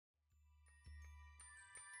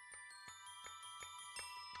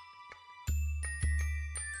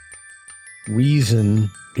Reason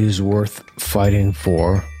is worth fighting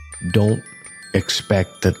for. Don't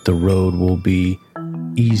expect that the road will be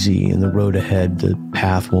easy and the road ahead, the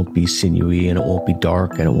path won't be sinewy and it won't be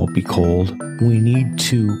dark and it won't be cold. We need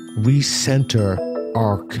to recenter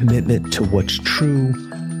our commitment to what's true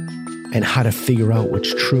and how to figure out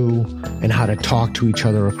what's true and how to talk to each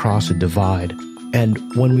other across a divide. And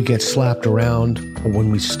when we get slapped around or when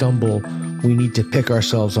we stumble, we need to pick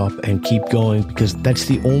ourselves up and keep going because that's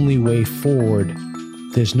the only way forward.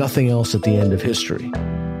 There's nothing else at the end of history.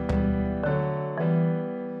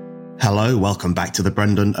 Hello, welcome back to the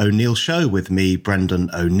Brendan O'Neill Show with me, Brendan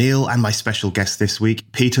O'Neill, and my special guest this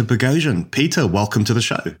week, Peter Boghossian. Peter, welcome to the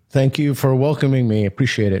show. Thank you for welcoming me.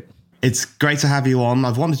 Appreciate it. It's great to have you on.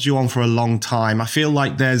 I've wanted you on for a long time. I feel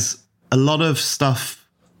like there's a lot of stuff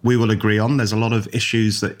we will agree on. There's a lot of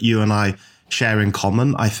issues that you and I share in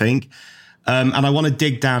common, I think. And I want to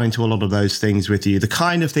dig down into a lot of those things with you. The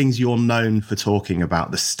kind of things you're known for talking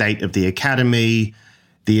about, the state of the academy,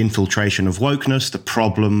 the infiltration of wokeness, the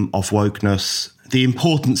problem of wokeness, the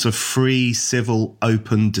importance of free, civil,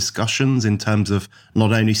 open discussions in terms of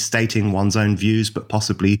not only stating one's own views, but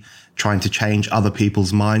possibly trying to change other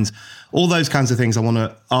people's minds. All those kinds of things I want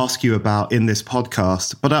to ask you about in this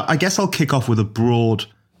podcast. But I guess I'll kick off with a broad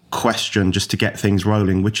question just to get things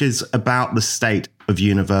rolling, which is about the state of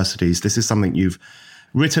universities. This is something you've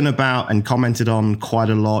written about and commented on quite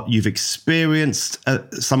a lot. You've experienced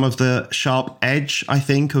some of the sharp edge, I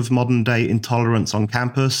think, of modern day intolerance on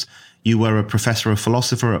campus. You were a professor of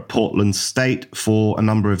philosophy at Portland State for a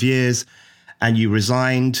number of years, and you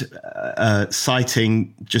resigned,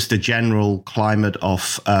 citing just a general climate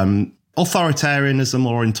of authoritarianism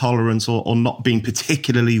or intolerance or not being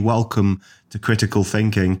particularly welcome to critical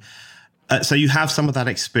thinking. So you have some of that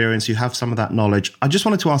experience, you have some of that knowledge. I just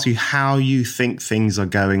wanted to ask you how you think things are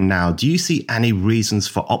going now. Do you see any reasons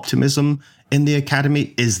for optimism in the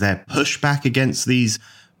academy? Is there pushback against these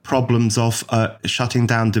problems of shutting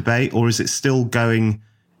down debate, or is it still going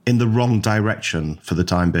in the wrong direction for the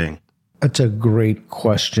time being? That's a great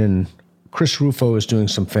question. Chris Rufo is doing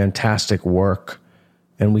some fantastic work,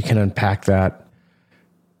 and we can unpack that.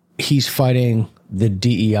 He's fighting the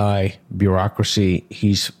DEI bureaucracy.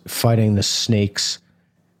 He's fighting the snakes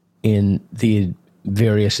in the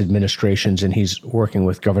various administrations, and he's working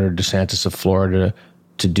with Governor DeSantis of Florida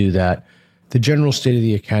to do that. The general state of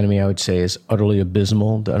the academy, I would say, is utterly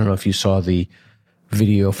abysmal. I don't know if you saw the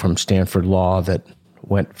video from Stanford Law that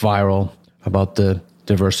went viral about the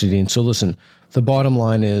diversity. And so listen, the bottom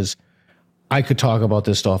line is, I could talk about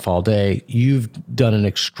this stuff all day. You've done an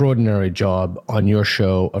extraordinary job on your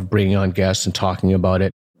show of bringing on guests and talking about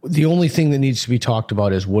it. The only thing that needs to be talked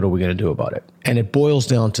about is what are we going to do about it? And it boils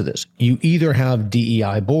down to this. You either have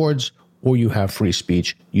DEI boards or you have free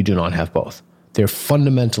speech. You do not have both. They're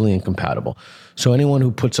fundamentally incompatible. So anyone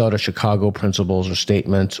who puts out a Chicago principles or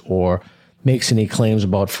statements or makes any claims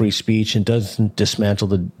about free speech and doesn't dismantle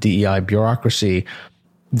the DEI bureaucracy,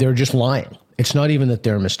 they're just lying. It's not even that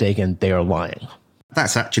they're mistaken, they are lying.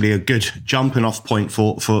 That's actually a good jumping off point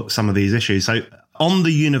for some of these issues. So on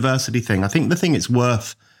the university thing, I think the thing it's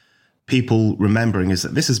worth people remembering is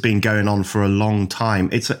that this has been going on for a long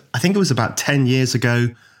time. I think it was about 10 years ago,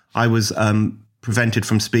 I was prevented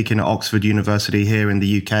from speaking at Oxford University here in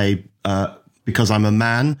the UK because I'm a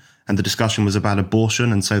man, and the discussion was about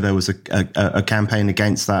abortion. And so there was a campaign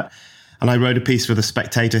against that. And I wrote a piece for The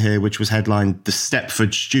Spectator here, which was headlined The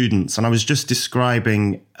Stepford Students. And I was just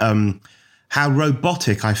describing how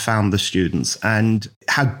robotic I found the students and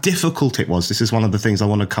how difficult it was. This is one of the things I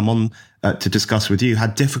want to come on to discuss with you, how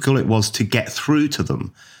difficult it was to get through to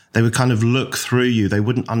them. They would kind of look through you. They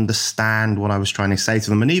wouldn't understand what I was trying to say to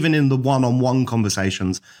them. And even in the one-on-one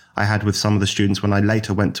conversations I had with some of the students when I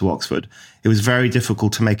later went to Oxford, it was very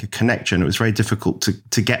difficult to make a connection. It was very difficult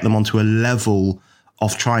to get them onto a level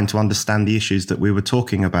of trying to understand the issues that we were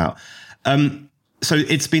talking about. So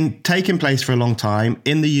it's been taking place for a long time.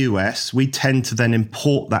 In the US, we tend to then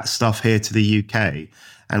import that stuff here to the UK,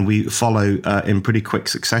 and we follow in pretty quick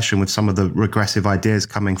succession with some of the regressive ideas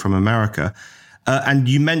coming from America. And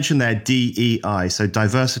you mentioned there DEI, so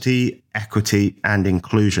diversity, equity, and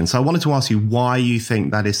inclusion. So I wanted to ask you why you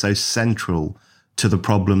think that is so central to the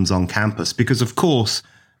problems on campus, because of course,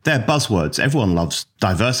 they're buzzwords. Everyone loves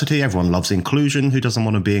diversity. Everyone loves inclusion. Who doesn't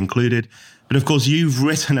want to be included? But of course, you've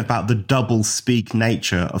written about the double speak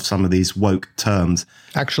nature of some of these woke terms.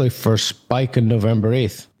 Actually, for Spike on November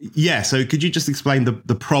 8th. Yeah. So could you just explain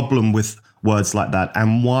the problem with words like that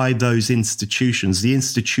and why those institutions, the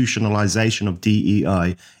institutionalization of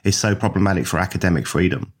DEI is so problematic for academic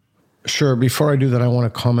freedom? Sure. Before I do that, I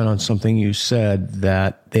want to comment on something you said,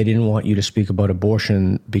 that they didn't want you to speak about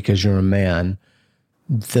abortion because you're a man.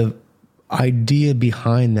 The idea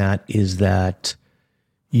behind that is that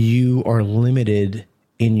you are limited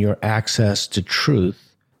in your access to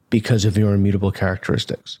truth because of your immutable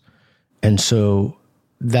characteristics. And so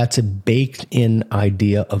that's a baked in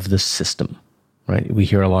idea of the system, right? We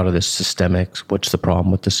hear a lot of this systemic, what's the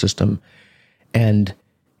problem with the system? And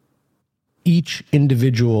each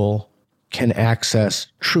individual can access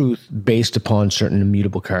truth based upon certain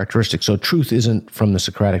immutable characteristics. So truth isn't from the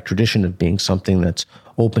Socratic tradition of being something that's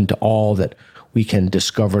open to all, that we can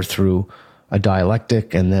discover through a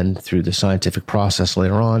dialectic and then through the scientific process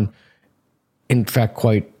later on. In fact,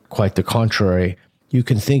 quite the contrary. You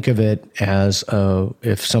can think of it as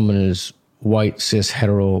if someone is white, cis,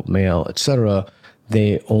 hetero, male, etc.,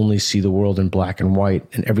 they only see the world in black and white,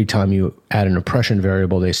 and every time you add an oppression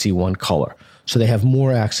variable, they see one color. So they have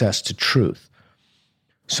more access to truth.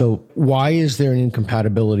 So why is there an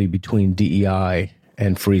incompatibility between DEI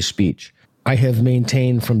and free speech? I have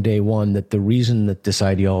maintained from day one that the reason that this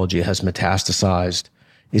ideology has metastasized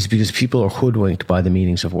is because people are hoodwinked by the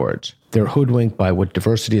meanings of words. They're hoodwinked by what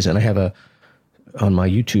diversity is. And I have on my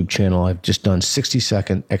YouTube channel, I've just done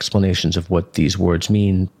 60-second explanations of what these words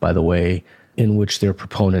mean by the way in which their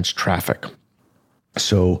proponents traffic.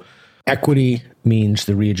 So equity means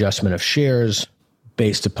the readjustment of shares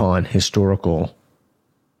based upon historical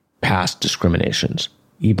past discriminations.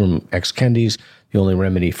 Ibram X. Kendi's, the only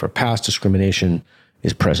remedy for past discrimination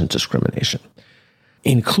is present discrimination.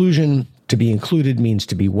 Inclusion, to be included, means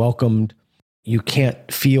to be welcomed. You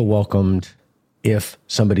can't feel welcomed if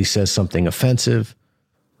somebody says something offensive.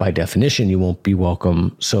 By definition, you won't be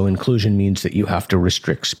welcome. So inclusion means that you have to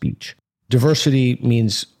restrict speech. Diversity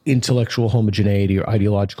means intellectual homogeneity or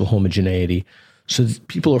ideological homogeneity. So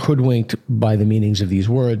people are hoodwinked by the meanings of these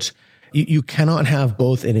words. You cannot have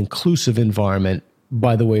both an inclusive environment,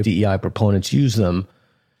 by the way DEI proponents use them,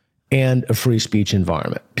 and a free speech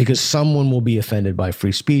environment, because someone will be offended by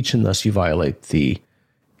free speech and thus you violate the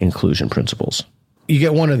inclusion principles. You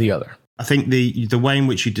get one or the other. I think the way in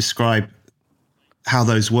which you describe how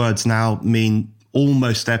those words now mean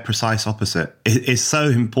almost their precise opposite is so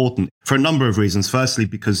important for a number of reasons. Firstly,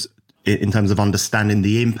 because in terms of understanding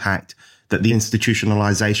the impact that the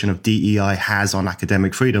institutionalization of DEI has on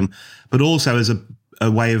academic freedom, but also as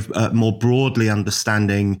a way of more broadly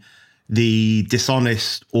understanding the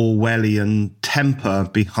dishonest Orwellian temper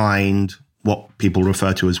behind what people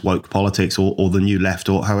refer to as woke politics or the new left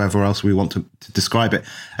or however else we want to describe it.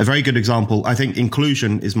 A very good example, I think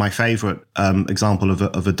inclusion is my favorite example of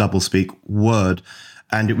a doublespeak word.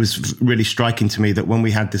 And it was really striking to me that when we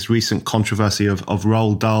had this recent controversy of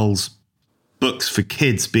Roald Dahl's books for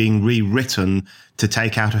kids being rewritten to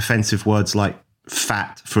take out offensive words like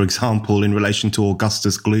fat, for example, in relation to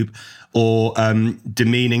Augustus Gloop, or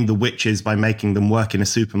demeaning the witches by making them work in a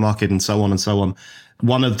supermarket and so on and so on.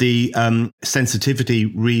 One of the sensitivity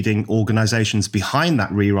reading organizations behind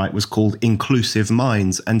that rewrite was called Inclusive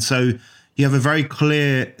Minds. And so you have a very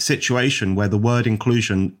clear situation where the word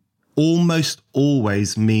inclusion almost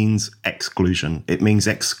always means exclusion. It means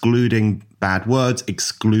excluding bad words,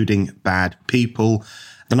 excluding bad people.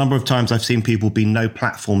 The number of times I've seen people be no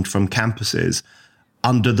platformed from campuses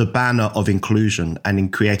under the banner of inclusion and in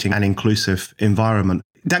creating an inclusive environment.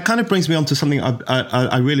 That kind of brings me on to something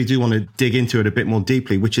I really do want to dig into it a bit more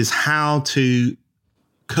deeply, which is how to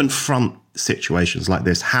confront situations like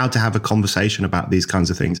this, how to have a conversation about these kinds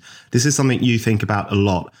of things. This is something you think about a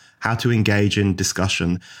lot, how to engage in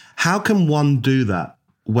discussion. How can one do that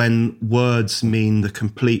when words mean the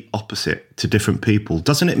complete opposite to different people?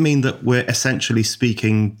 Doesn't it mean that we're essentially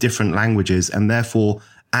speaking different languages and therefore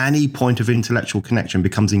any point of intellectual connection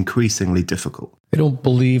becomes increasingly difficult? I don't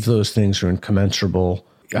believe those things are incommensurable.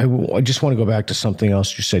 I just want to go back to something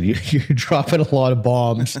else you said. You're dropping a lot of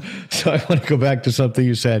bombs. So I want to go back to something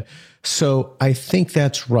you said. So I think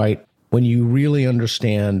that's right. When you really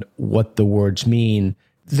understand what the words mean,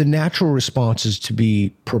 the natural response is to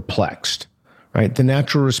be perplexed, right? The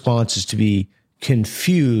natural response is to be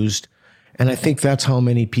confused. And I think that's how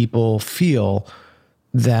many people feel,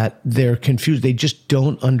 that they're confused. They just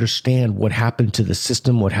don't understand what happened to the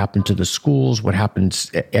system, what happened to the schools, what happens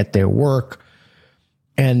at their work.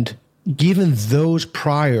 And given those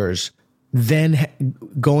priors, then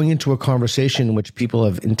going into a conversation in which people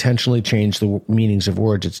have intentionally changed the meanings of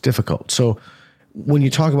words, it's difficult. So when you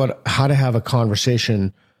talk about how to have a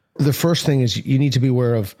conversation, the first thing is you need to be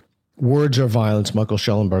aware of Words are violence. Michael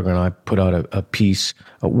Schellenberger and I put out a piece.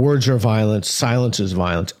 Words are violence. Silence is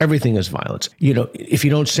violence. Everything is violence. If you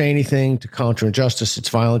don't say anything to counter injustice, it's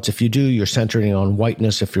violence. If you do, you're centering on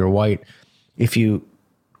whiteness. If you're white, if you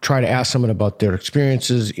try to ask someone about their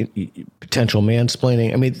experiences, potential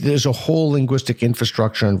mansplaining. I mean, there's a whole linguistic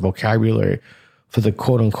infrastructure and vocabulary for the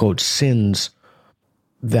quote unquote sins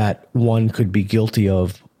that one could be guilty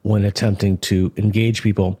of when attempting to engage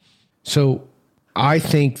people. So I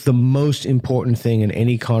think the most important thing in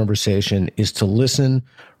any conversation is to listen,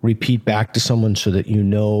 repeat back to someone so that you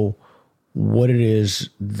know what it is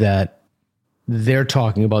that they're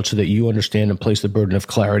talking about so that you understand and place the burden of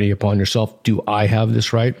clarity upon yourself. Do I have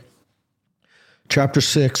this right? Chapter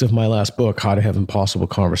 6 of my last book, How to Have Impossible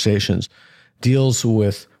Conversations, deals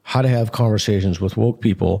with how to have conversations with woke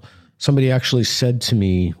people. Somebody actually said to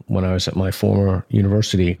me when I was at my former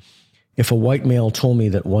university, if a white male told me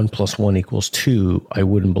that 1 + 1 = 2, I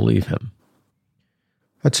wouldn't believe him.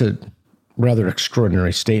 That's a rather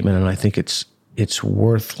extraordinary statement, and I think it's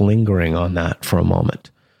worth lingering on that for a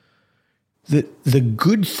moment. The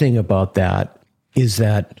good thing about that is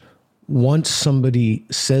that once somebody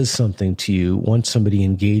says something to you, once somebody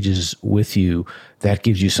engages with you, that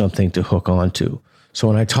gives you something to hook onto. So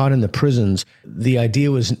when I taught in the prisons, the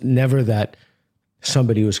idea was never that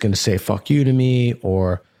somebody was going to say, fuck you to me,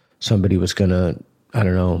 or somebody was going to, I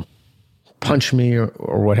don't know, punch me or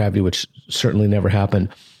what have you, which certainly never happened.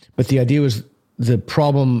 But the idea was, the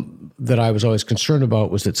problem that I was always concerned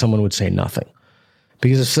about was that someone would say nothing.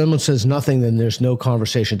 Because if someone says nothing, then there's no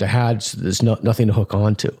conversation to have, so there's nothing to hook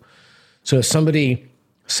onto. So if somebody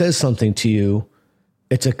says something to you,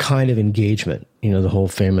 it's a kind of engagement. The whole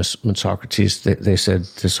famous, when Socrates, they said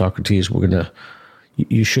to Socrates,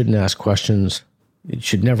 you shouldn't ask questions. You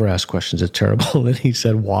should never ask questions. It's terrible. And he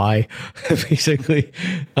said, why? Basically,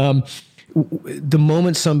 the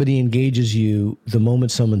moment somebody engages you, the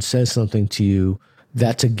moment someone says something to you,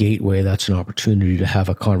 that's a gateway. That's an opportunity to have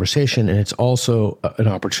a conversation. And it's also an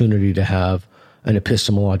opportunity to have an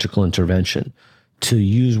epistemological intervention, to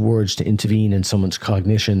use words to intervene in someone's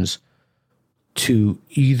cognitions, to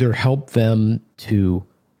either help them to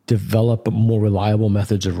develop more reliable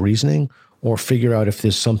methods of reasoning, or figure out if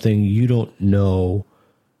there's something you don't know,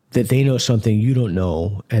 that they know something you don't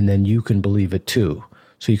know, and then you can believe it too.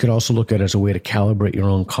 So you could also look at it as a way to calibrate your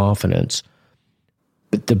own confidence.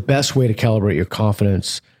 But the best way to calibrate your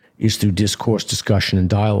confidence is through discourse, discussion, and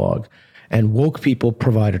dialogue. And woke people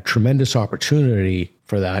provide a tremendous opportunity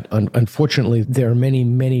for that. Unfortunately, there are many,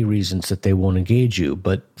 many reasons that they won't engage you.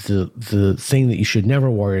 But the thing that you should never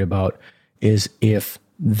worry about is if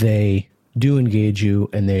they do engage you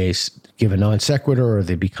and they give a non sequitur, or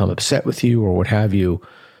they become upset with you, or what have you,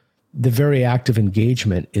 the very act of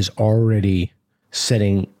engagement is already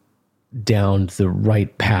setting down the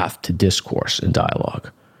right path to discourse and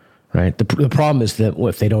dialogue, right? The problem is that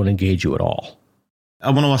if they don't engage you at all. I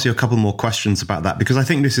want to ask you a couple more questions about that, because I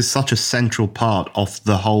think this is such a central part of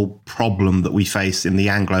the whole problem that we face in the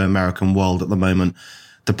Anglo-American world at the moment.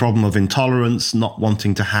 The problem of intolerance, not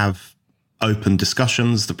wanting to have open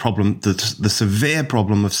discussions, the severe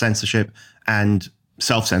problem of censorship and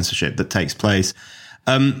self-censorship that takes place.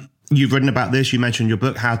 You've written about this. You mentioned your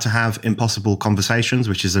book, How to Have Impossible Conversations,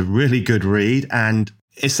 which is a really good read. And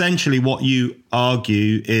essentially what you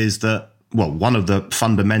argue is that, well, one of the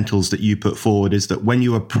fundamentals that you put forward is that when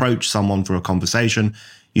you approach someone for a conversation,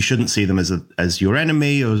 you shouldn't see them as your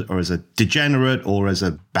enemy or as a degenerate or as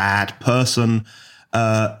a bad person,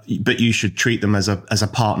 but you should treat them as a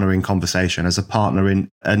partner in conversation, as a partner in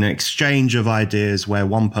an exchange of ideas where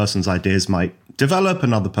one person's ideas might develop,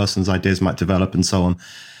 another person's ideas might develop, and so on.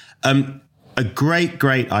 A great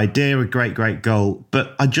idea, a great goal.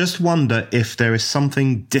 But I just wonder if there is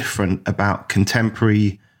something different about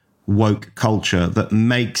contemporary woke culture that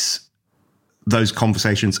makes those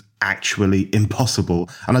conversations actually impossible.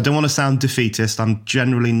 And I don't want to sound defeatist. I'm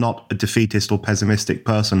generally not a defeatist or pessimistic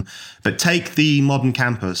person. But take the modern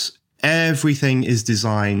campus. Everything is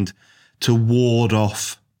designed to ward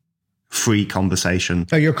off free conversation.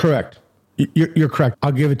 Oh, you're correct. You're correct.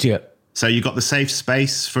 I'll give it to you. So you've got the safe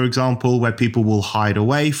space, for example, where people will hide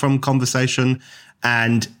away from conversation.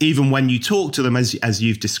 And even when you talk to them, as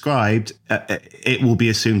you've described, it will be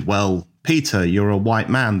assumed, well, Peter, you're a white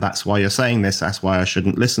man. That's why you're saying this. That's why I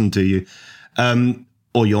shouldn't listen to you.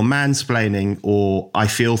 Or you're mansplaining, or I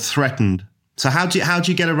feel threatened. So how do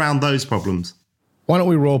you get around those problems? Why don't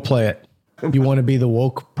we role play it? You want to be the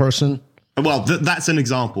woke person? Well, that's an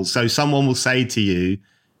example. So someone will say to you,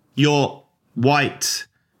 you're white,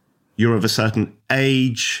 you're of a certain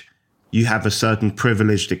age, you have a certain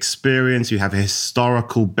privileged experience, you have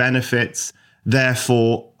historical benefits,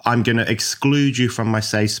 Therefore, I'm going to exclude you from my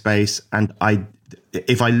safe space. And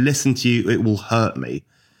if I listen to you, it will hurt me.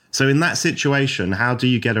 So in that situation, how do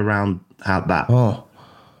you get around that? Oh,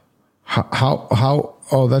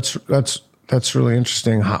 that's really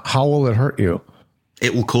interesting. How will it hurt you?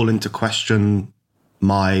 It will call into question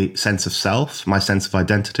my sense of self, my sense of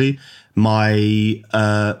identity, my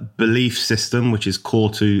belief system, which is core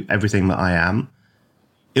to everything that I am.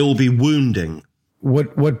 It will be wounding.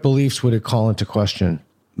 What beliefs would it call into question?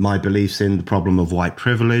 My beliefs in the problem of white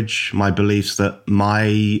privilege, my beliefs that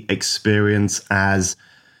my experience as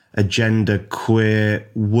a gender queer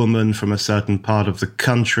woman from a certain part of the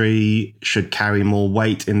country should carry more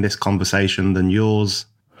weight in this conversation than yours.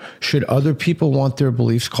 Should other people want their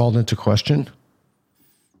beliefs called into question?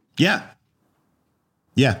 Yeah.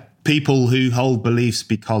 Yeah. People who hold beliefs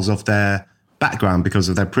because of their background, because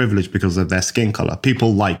of their privilege, because of their skin color.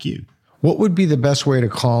 People like you. What would be the best way to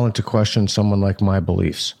call into question someone like my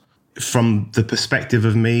beliefs? From the perspective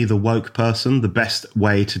of me, the woke person, the best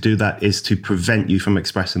way to do that is to prevent you from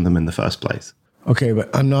expressing them in the first place. Okay,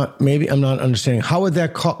 but I'm not understanding. How would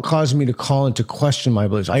that cause me to call into question my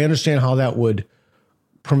beliefs? I understand how that would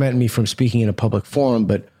prevent me from speaking in a public forum,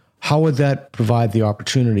 but how would that provide the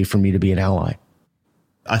opportunity for me to be an ally?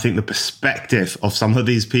 I think the perspective of some of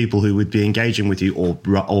these people who would be engaging with you, or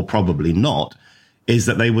probably not, is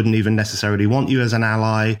that they wouldn't even necessarily want you as an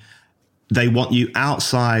ally. They want you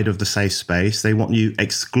outside of the safe space. They want you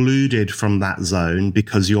excluded from that zone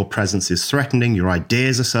because your presence is threatening. Your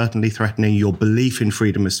ideas are certainly threatening. Your belief in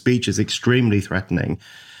freedom of speech is extremely threatening.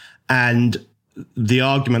 And the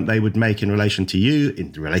argument they would make in relation to you,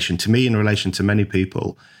 in relation to me, in relation to many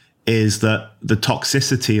people, is that the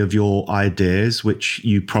toxicity of your ideas, which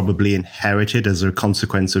you probably inherited as a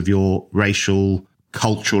consequence of your racial,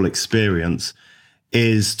 cultural experience,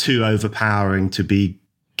 is too overpowering to be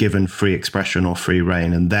given free expression or free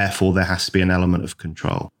reign, and therefore there has to be an element of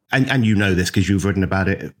control. And you know this because you've written about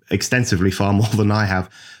it extensively, far more than I have.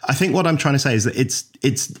 I think what I'm trying to say is that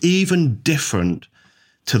it's even different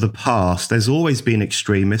to the past. There's always been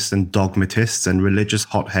extremists and dogmatists and religious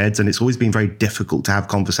hotheads, and it's always been very difficult to have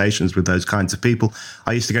conversations with those kinds of people.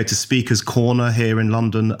 I used to go to Speaker's Corner here in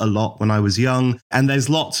London a lot when I was young, and there's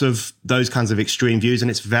lots of those kinds of extreme views,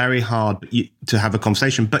 and it's very hard to have a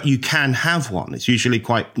conversation, but you can have one. It's usually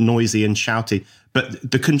quite noisy and shouty,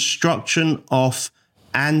 but the construction of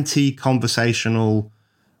anti-conversational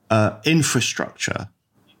infrastructure,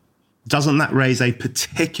 doesn't that raise a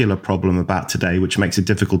particular problem about today, which makes it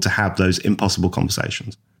difficult to have those impossible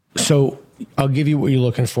conversations? So I'll give you what you're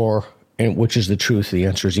looking for, and which is the truth. The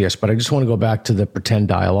answer is yes. But I just want to go back to the pretend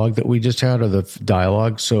dialogue that we just had, or the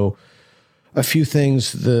dialogue. So a few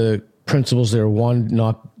things, the principles there. One,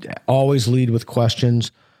 not always lead with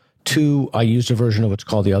questions. Two, I used a version of what's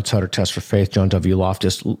called the outsider test for faith, John W.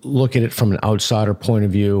 Loftus. Look at it from an outsider point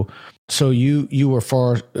of view. So you were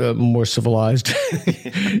far more civilized.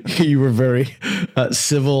 You were very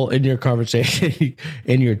civil in your conversation,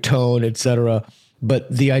 in your tone, etc.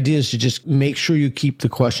 But the idea is to just make sure you keep the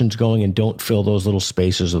questions going and don't fill those little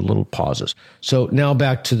spaces or little pauses. So now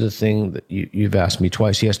back to the thing that you've asked me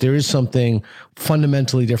twice. Yes, there is something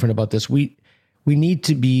fundamentally different about this. We need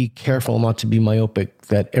to be careful not to be myopic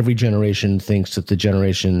that every generation thinks that the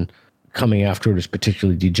generation coming after it is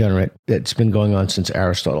particularly degenerate. That's been going on since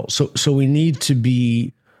Aristotle. So we need to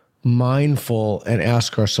be mindful and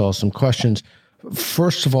ask ourselves some questions.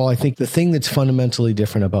 First of all, I think the thing that's fundamentally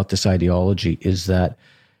different about this ideology is that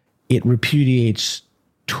it repudiates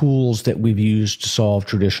tools that we've used to solve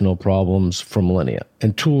traditional problems for millennia,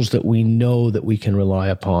 and tools that we know that we can rely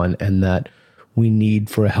upon and that we need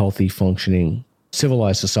for a healthy, functioning,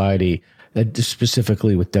 civilized society,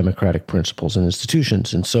 specifically with democratic principles and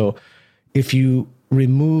institutions. And so if you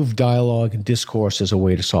remove dialogue and discourse as a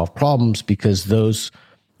way to solve problems, because those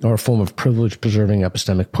are a form of privilege-preserving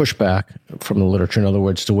epistemic pushback from the literature. In other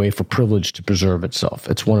words, it's a way for privilege to preserve itself.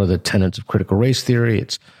 It's one of the tenets of critical race theory.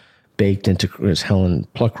 It's baked into, as Helen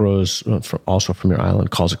Pluckrose, also from your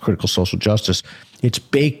island, calls it critical social justice. It's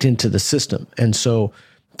baked into the system. And so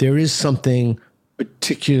there is something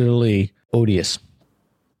particularly odious.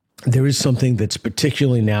 There is something that's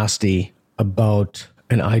particularly nasty about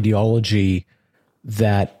an ideology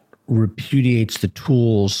that repudiates the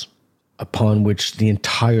tools upon which the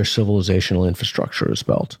entire civilizational infrastructure is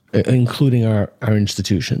built, including our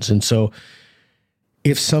institutions. And so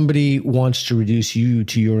if somebody wants to reduce you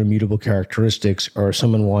to your immutable characteristics, or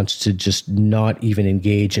someone wants to just not even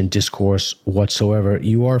engage in discourse whatsoever,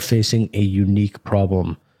 you are facing a unique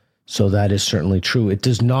problem. So that is certainly true. It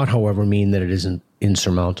does not, however, mean that it isn't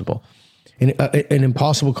insurmountable. An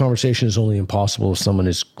impossible conversation is only impossible if someone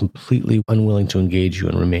is completely unwilling to engage you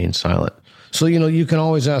and remain silent. So, you can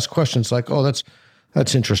always ask questions like, oh,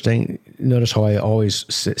 that's interesting. Notice how I always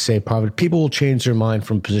say people will change their mind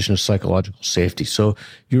from a position of psychological safety. So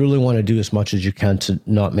you really want to do as much as you can to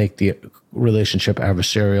not make the relationship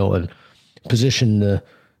adversarial and position the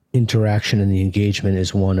interaction and the engagement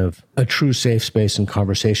as one of a true safe space and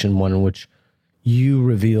conversation, one in which you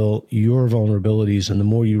reveal your vulnerabilities. And the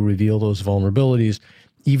more you reveal those vulnerabilities,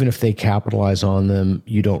 even if they capitalize on them,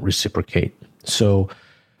 you don't reciprocate. So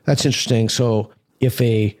that's interesting. So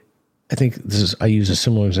I use a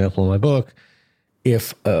similar example in my book.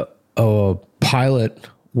 If a pilot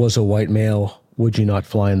was a white male, would you not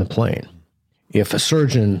fly in the plane? If a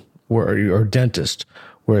surgeon or dentist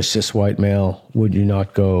were a cis white male, would you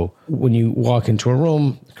not go? When you walk into a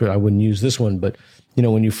room, I wouldn't use this one, but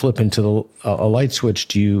when you flip into a light switch,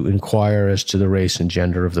 do you inquire as to the race and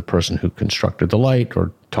gender of the person who constructed the light,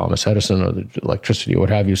 or Thomas Edison, or the electricity, or what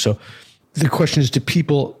have you? So the question is, do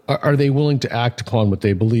people, are they willing to act upon what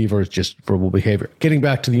they believe, or is just verbal behavior? Getting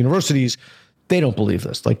back to the universities, they don't believe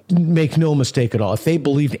this. Like, make no mistake at all. If they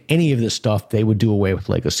believed any of this stuff, they would do away with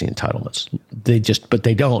legacy entitlements. But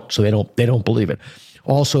they don't. So they don't believe it.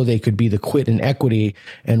 Also, they could be the quit in equity,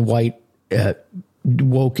 and white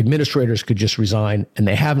woke administrators could just resign, and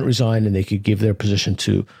they haven't resigned, and they could give their position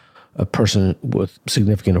to a person with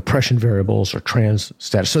significant oppression variables or trans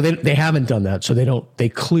status. So they haven't done that. So they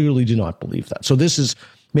clearly do not believe that. So this is,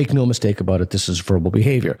 make no mistake about it, this is verbal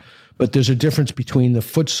behavior. But there's a difference between the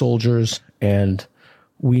foot soldiers and,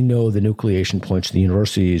 we know, the nucleation points of the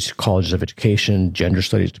universities, colleges of education, gender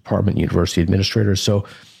studies department, university administrators. So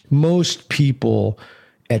most people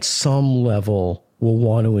at some level will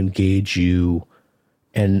want to engage you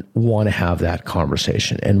and want to have that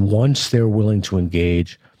conversation. And once they're willing to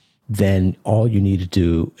engage, then all you need to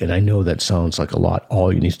do, and I know that sounds like a lot,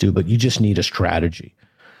 all you need to do, but you just need a strategy.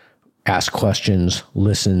 Ask questions,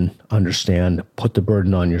 listen, understand, put the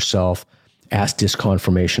burden on yourself, ask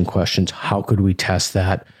disconfirmation questions. How could we test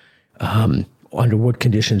that? Under what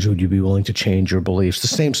conditions would you be willing to change your beliefs? The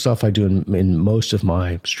same stuff I do in most of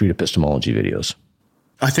my street epistemology videos.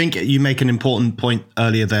 I think you make an important point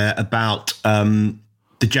earlier there about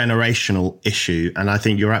the generational issue. And I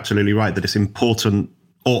think you're absolutely right that it's important,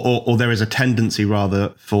 or there is a tendency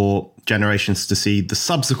rather for generations to see the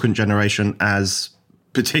subsequent generation as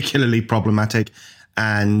particularly problematic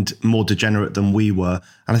and more degenerate than we were.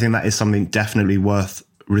 And I think that is something definitely worth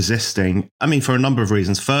resisting. I mean, for a number of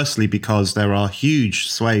reasons. Firstly, because there are huge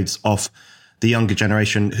swathes of the younger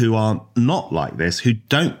generation who are not like this, who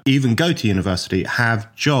don't even go to university,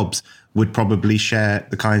 have jobs, would probably share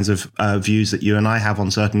the kinds of views that you and I have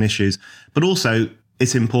on certain issues. But also,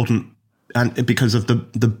 it's important, and because of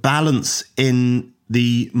the balance in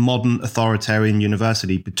the modern authoritarian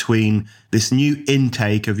university between this new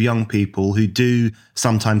intake of young people who do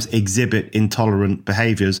sometimes exhibit intolerant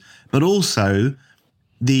behaviors, but also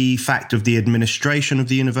the fact of the administration of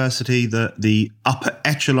the university, the upper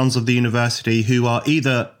echelons of the university, who are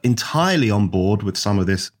either entirely on board with some of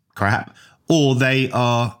this crap, or they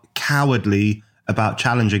are cowardly about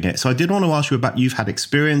challenging it. So I did want to ask you about, you've had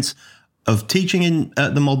experience of teaching in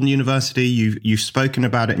the modern university, you've spoken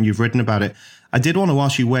about it and you've written about it. I did want to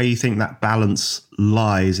ask you where you think that balance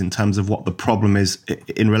lies in terms of what the problem is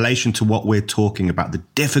in relation to what we're talking about, the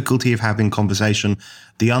difficulty of having conversation,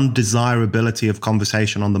 the undesirability of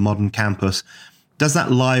conversation on the modern campus. Does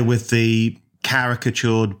that lie with the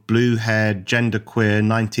caricatured, blue-haired, genderqueer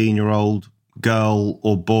 19-year-old girl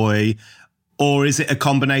or boy, or is it a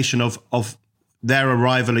combination of their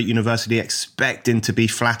arrival at university expecting to be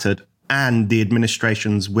flattered and the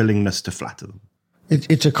administration's willingness to flatter them?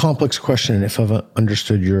 It's a complex question. If I've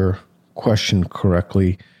understood your question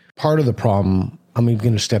correctly, part of the problem, I'm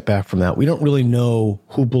going to step back from that. We don't really know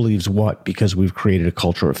who believes what because we've created a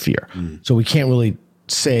culture of fear. So we can't really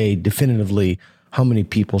say definitively how many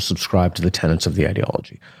people subscribe to the tenets of the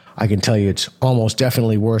ideology. I can tell you it's almost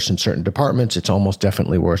definitely worse in certain departments. It's almost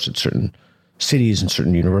definitely worse at certain cities and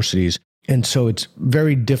certain universities. And so it's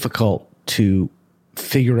very difficult to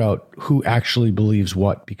figure out who actually believes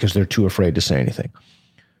what because they're too afraid to say anything.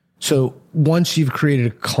 So once you've created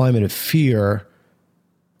a climate of fear,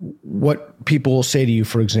 what people will say to you,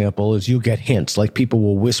 for example, is you'll get hints. Like, people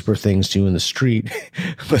will whisper things to you in the street,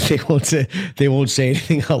 but they won't say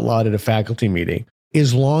anything out loud at a faculty meeting.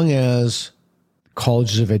 As long as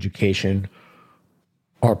colleges of education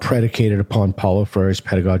are predicated upon Paulo Freire's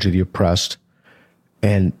pedagogy of the oppressed,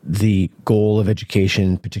 and the goal of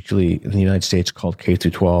education, particularly in the United States, called K through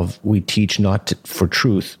 12, we teach not for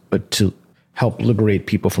truth, but to help liberate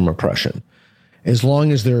people from oppression. As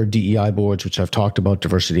long as there are DEI boards, which I've talked about,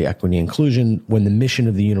 diversity, equity, inclusion, when the mission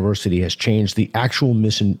of the university has changed, the actual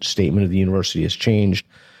mission statement of the university has changed,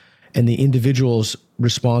 and the individuals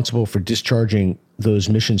responsible for discharging those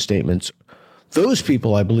mission statements, those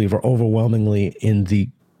people, I believe, are overwhelmingly in the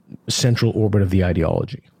central orbit of the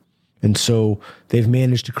ideology. And so they've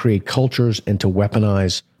managed to create cultures and to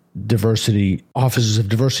weaponize diversity, offices of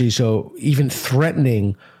diversity. So even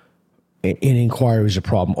threatening an inquiry is a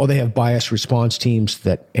problem. Or they have bias response teams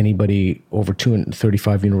that anybody, over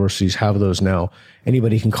 235 universities have those now.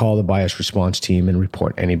 Anybody can call the bias response team and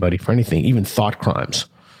report anybody for anything, even thought crimes.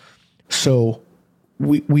 So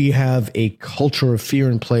we have a culture of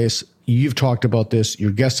fear in place. You've talked about this.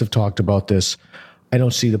 Your guests have talked about this. I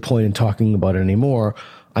don't see the point in talking about it anymore.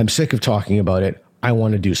 I'm sick of talking about it. I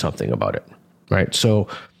want to do something about it, right? So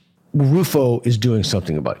Rufo is doing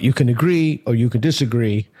something about it. You can agree or you can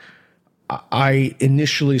disagree. I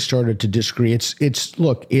initially started to disagree. It's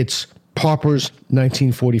Popper's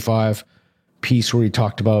 1945 piece where he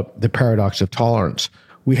talked about the paradox of tolerance.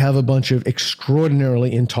 We have a bunch of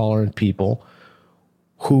extraordinarily intolerant people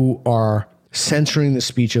who are censoring the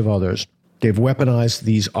speech of others. They've weaponized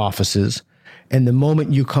these offices, and the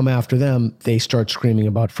moment you come after them, they start screaming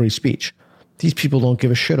about free speech. These people don't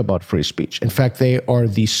give a shit about free speech. In fact, they are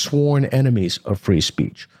the sworn enemies of free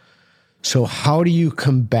speech. So how do you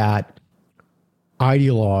combat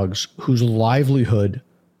ideologues whose livelihood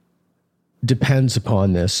depends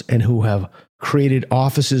upon this and who have created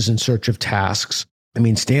offices in search of tasks? I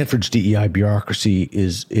mean, Stanford's DEI bureaucracy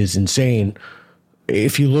is insane.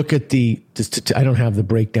 If you look at I don't have the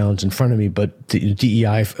breakdowns in front of me, but the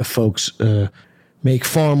DEI folks make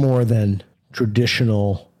far more than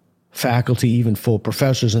traditional faculty, even full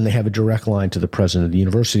professors, and they have a direct line to the president of the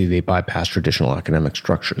university. They bypass traditional academic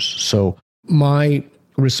structures. So my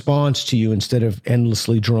response to you, instead of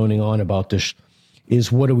endlessly droning on about this, is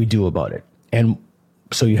what do we do about it? And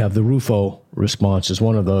so you have the Rufo response as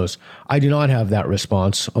one of those. I do not have that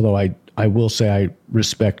response, although I will say I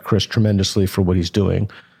respect Chris tremendously for what he's doing.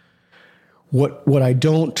 What I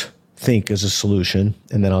don't think is a solution,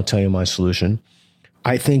 and then I'll tell you my solution,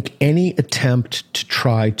 I think any attempt to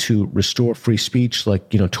try to restore free speech, like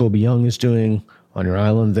Toby Young is doing on your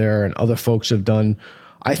island there and other folks have done,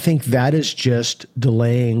 I think that is just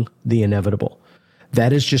delaying the inevitable.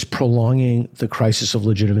 That is just prolonging the crisis of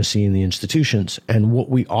legitimacy in the institutions. And what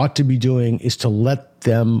we ought to be doing is to let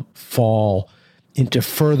them fall into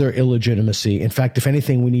further illegitimacy. In fact, if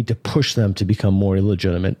anything, we need to push them to become more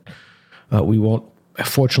illegitimate. We won't,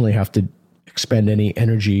 fortunately, have to expend any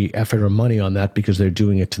energy, effort, or money on that because they're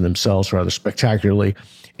doing it to themselves rather spectacularly.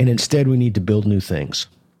 And instead, we need to build new things.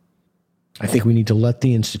 I think we need to let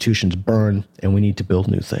the institutions burn and we need to build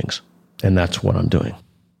new things. And that's what I'm doing.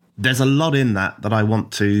 There's a lot in that I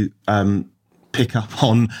want to pick up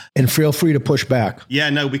on. And feel free to push back. Yeah,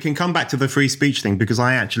 no, we can come back to the free speech thing because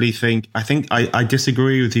I actually think I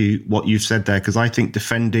disagree with you, what you've said there, because I think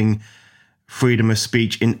defending freedom of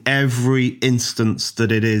speech in every instance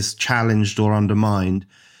that it is challenged or undermined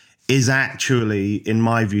is actually, in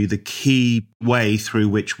my view, the key way through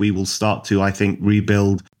which we will start to, I think,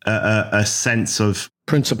 rebuild a sense of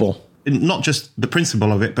principle. Not just the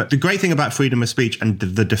principle of it, but the great thing about freedom of speech and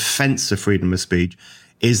the defense of freedom of speech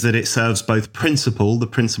is that it serves both principle, the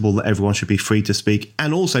principle that everyone should be free to speak,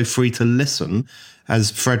 and also free to listen. As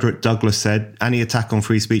Frederick Douglass said, any attack on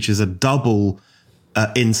free speech is a double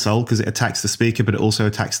insult because it attacks the speaker, but it also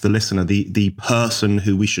attacks the listener, the person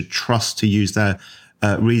who we should trust to use their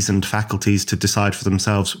reasoned faculties to decide for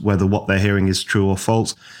themselves whether what they're hearing is true or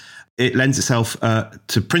false. It lends itself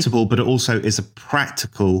to principle, but it also is a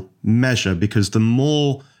practical measure because the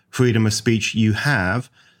more freedom of speech you have,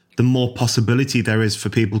 the more possibility there is for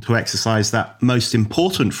people to exercise that most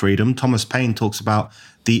important freedom. Thomas Paine talks about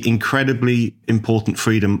the incredibly important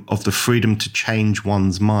freedom of the freedom to change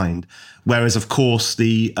one's mind. Whereas, of course,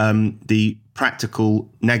 the practical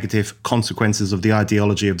negative consequences of the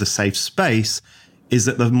ideology of the safe space is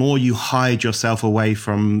that the more you hide yourself away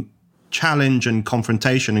from challenge and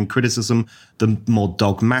confrontation and criticism, the more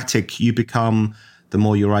dogmatic you become, the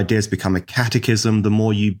more your ideas become a catechism, the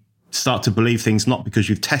more you start to believe things not because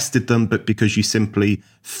you've tested them, but because you simply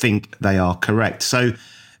think they are correct. So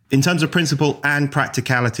in terms of principle and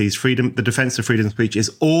practicalities, freedom, the defense of freedom of speech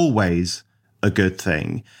is always a good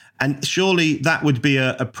thing. And surely that would be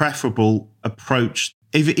a preferable approach,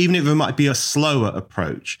 even if it might be a slower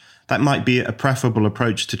approach. That might be a preferable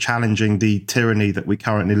approach to challenging the tyranny that we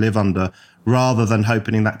currently live under, rather than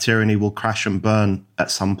hoping that tyranny will crash and burn at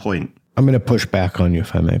some point. I'm going to push back on you,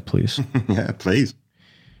 if I may, please. Yeah, please.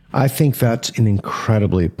 I think that's an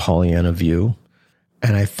incredibly Pollyanna view,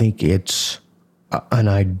 and I think it's an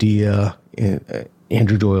idea in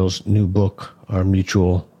Andrew Doyle's new book, our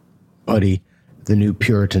mutual buddy, The New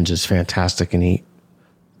Puritans, is fantastic. And he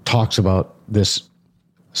talks about this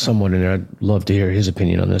somewhat, and I'd love to hear his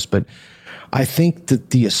opinion on this. But I think that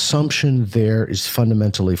the assumption there is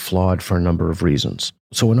fundamentally flawed for a number of reasons.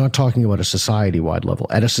 So we're not talking about a society-wide level.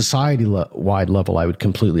 At a society-wide level, I would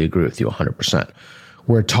completely agree with you 100%.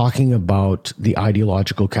 We're talking about the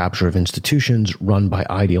ideological capture of institutions run by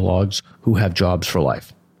ideologues who have jobs for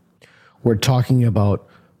life. We're talking about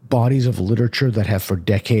bodies of literature that have for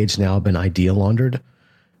decades now been idea laundered.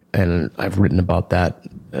 And I've written about that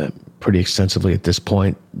pretty extensively at this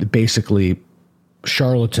point. Basically,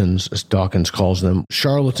 charlatans, as Dawkins calls them,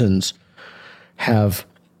 charlatans have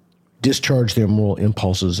discharged their moral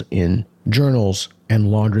impulses in journals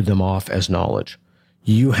and laundered them off as knowledge.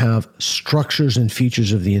 You have structures and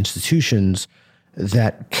features of the institutions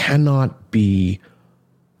that cannot be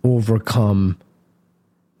overcome.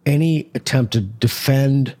 Any attempt to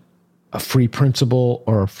defend a free principle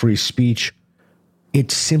or a free speech, it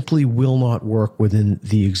simply will not work within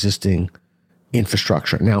the existing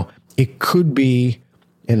infrastructure. Now, it could be,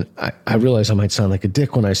 and I realize I might sound like a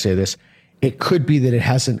dick when I say this, it could be that it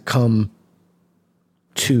hasn't come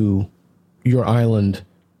to your island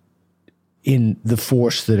in the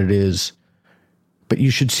force that it is, but you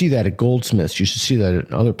should see that at Goldsmiths, you should see that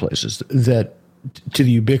at other places, that to the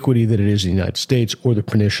ubiquity that it is in the United States, or the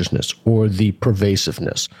perniciousness, or the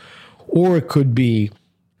pervasiveness. Or it could be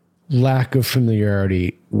lack of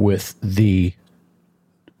familiarity with the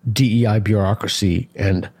DEI bureaucracy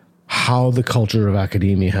and how the culture of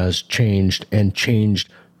academia has changed, and changed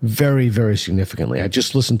very, very significantly. I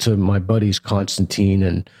just listened to my buddies Constantine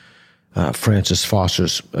and Francis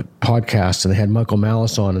Foster's podcast, and they had Michael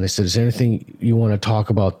Malice on, and they said, is there anything you want to talk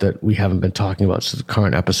about that we haven't been talking about since the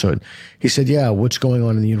current episode? He said, yeah, what's going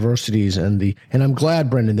on in the universities and I'm glad,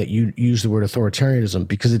 Brendan, that you use the word authoritarianism,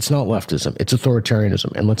 because it's not leftism, it's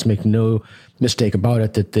authoritarianism. And let's make no mistake about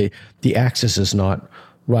it, that the axis is not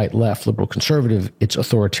right, left, liberal, conservative, it's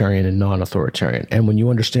authoritarian and non-authoritarian. And when you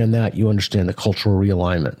understand that, you understand the cultural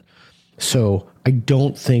realignment. So I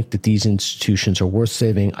don't think that these institutions are worth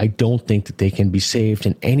saving. I don't think that they can be saved.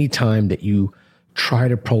 And any time that you try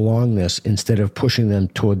to prolong this instead of pushing them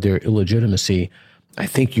toward their illegitimacy, I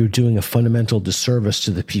think you're doing a fundamental disservice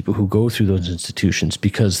to the people who go through those institutions,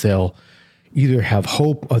 because they'll either have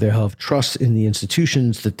hope or they'll have trust in the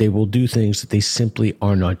institutions that they will do things that they simply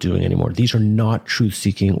are not doing anymore. These are not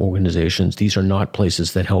truth-seeking organizations. These are not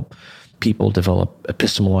places that help people develop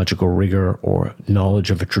epistemological rigor or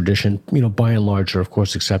knowledge of a tradition. By and large, there are, of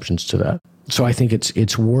course, exceptions to that. So I think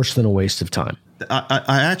it's worse than a waste of time. I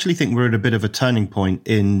actually think we're at a bit of a turning point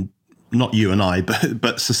in, not you and I,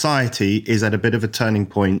 but society is at a bit of a turning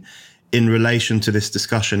point in relation to this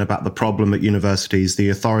discussion about the problem at universities, the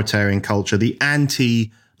authoritarian culture, the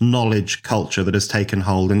anti-knowledge culture that has taken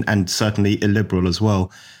hold, and certainly illiberal as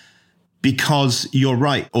well. Because you're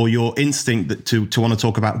right, or your instinct that to want to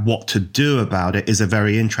talk about what to do about it is a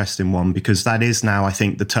very interesting one, because that is now, I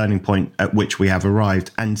think, the turning point at which we have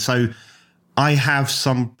arrived. And so I have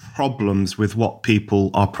some problems with what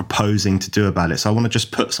people are proposing to do about it. So I want to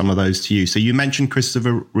just put some of those to you. So you mentioned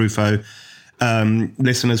Christopher Rufo.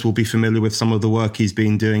 Listeners will be familiar with some of the work he's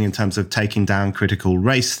been doing in terms of taking down critical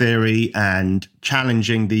race theory and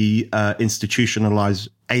challenging the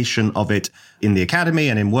institutionalization of it in the academy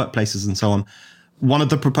and in workplaces and so on. One of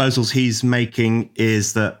the proposals he's making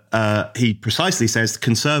is that he precisely says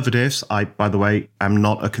conservatives, I, by the way, am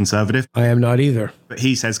not a conservative. I am not either. But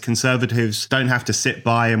he says conservatives don't have to sit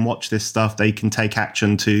by and watch this stuff. They can take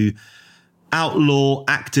action to outlaw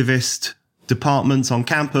activist departments on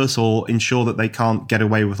campus, or ensure that they can't get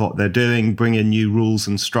away with what they're doing, bring in new rules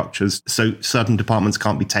and structures so certain departments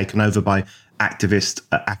can't be taken over by activist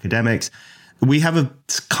academics. We have a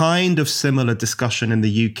kind of similar discussion in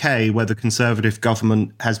the UK, where the Conservative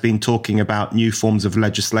government has been talking about new forms of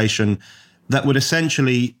legislation that would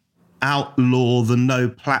essentially outlaw the no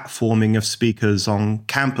platforming of speakers on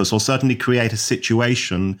campus, or certainly create a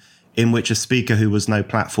situation in which a speaker who was no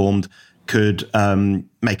platformed could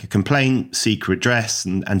make a complaint, seek redress,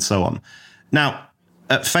 and so on. Now,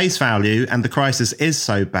 at face value, and the crisis is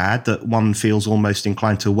so bad that one feels almost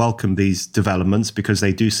inclined to welcome these developments because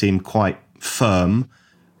they do seem quite firm,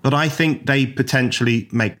 but I think they potentially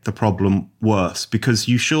make the problem worse, because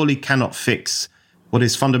you surely cannot fix what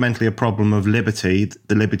is fundamentally a problem of liberty,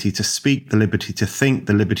 the liberty to speak, the liberty to think,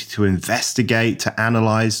 the liberty to investigate, to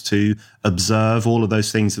analyze, to observe, all of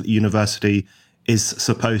those things that the university is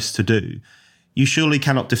supposed to do. You surely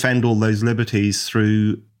cannot defend all those liberties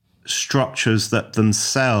through structures that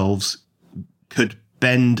themselves could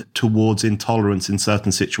bend towards intolerance in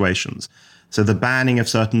certain situations. So the banning of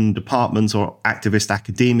certain departments or activist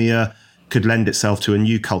academia could lend itself to a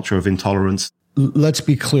new culture of intolerance. Let's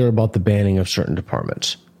be clear about the banning of certain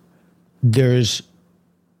departments. There's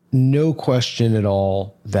no question at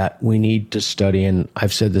all that we need to study, and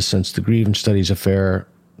I've said this since the Grievance Studies affair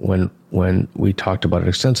when we talked about it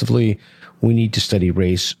extensively, we need to study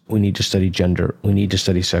race, we need to study gender, we need to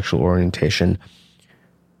study sexual orientation,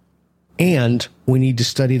 and we need to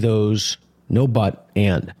study those, no but,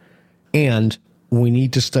 and we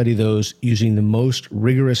need to study those using the most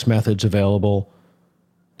rigorous methods available,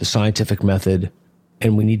 the scientific method,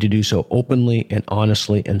 and we need to do so openly and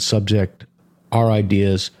honestly and subject our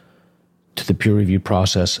ideas to the peer review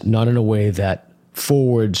process, not in a way that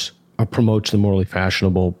forwards or promotes the morally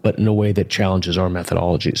fashionable, but in a way that challenges our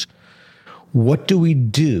methodologies. What do we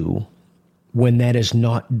do when that is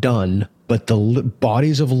not done, but the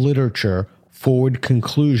bodies of literature forward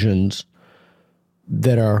conclusions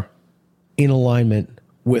that are in alignment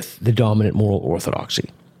with the dominant moral orthodoxy?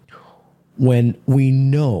 When we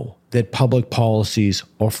know that public policies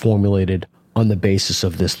are formulated on the basis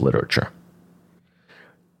of this literature.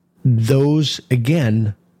 Those,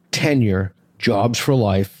 again, tenure, jobs for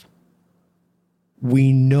life,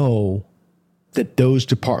 we know that those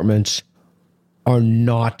departments are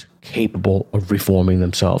not capable of reforming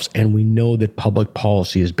themselves. And we know that public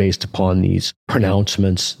policy is based upon these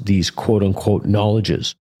pronouncements, these quote-unquote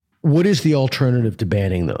knowledges. What is the alternative to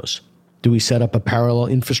banning those? Do we set up a parallel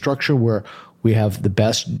infrastructure where we have the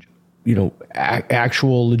best,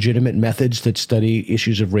 actual legitimate methods that study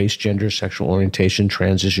issues of race, gender, sexual orientation,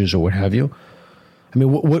 trans issues, or what have you? I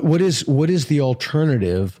mean, what is the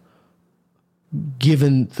alternative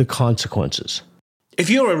given the consequences? If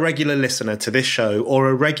you're a regular listener to this show or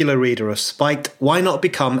a regular reader of Spiked, why not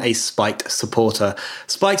become a Spiked supporter?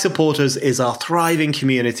 Spiked supporters is our thriving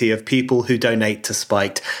community of people who donate to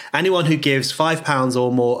Spiked. Anyone who gives £5 or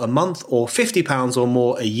more a month or £50 or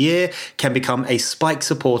more a year can become a Spiked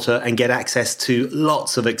supporter and get access to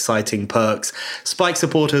lots of exciting perks. Spiked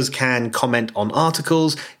supporters can comment on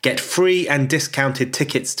articles, get free and discounted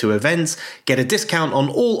tickets to events, get a discount on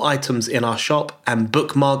all items in our shop, and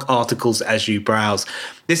bookmark articles as you browse.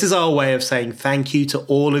 This is our way of saying thank you to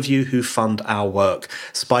all of you who fund our work.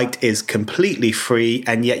 Spiked is completely free,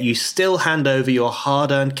 and yet you still hand over your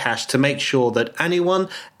hard-earned cash to make sure that anyone,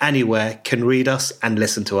 anywhere can read us and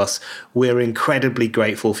listen to us. We're incredibly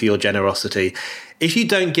grateful for your generosity. If you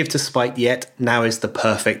don't give to Spiked yet, now is the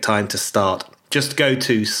perfect time to start. Just go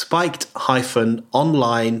to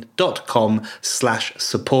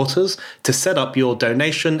spiked-online.com/supporters to set up your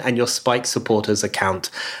donation and your Spiked supporters account.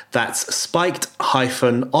 That's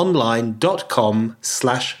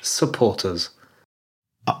spiked-online.com/supporters.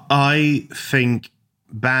 I think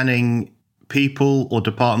banning people or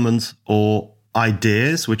departments or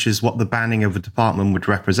ideas, which is what the banning of a department would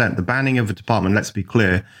represent. The banning of a department, let's be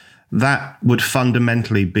clear, that would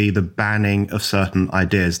fundamentally be the banning of certain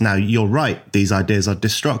ideas. Now, you're right. These ideas are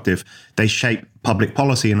destructive. They shape public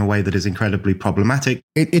policy in a way that is incredibly problematic.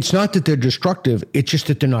 It's not that they're destructive. It's just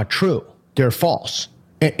that they're not true. They're false.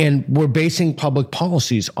 And we're basing public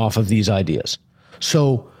policies off of these ideas.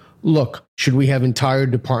 So, look, should we have entire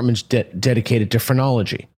departments dedicated to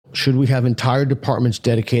phrenology? Should we have entire departments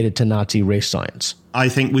dedicated to Nazi race science? I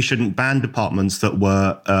think we shouldn't ban departments that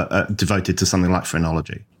were devoted to something like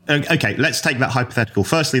phrenology. Okay, let's take that hypothetical.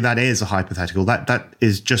 Firstly, that is a hypothetical. That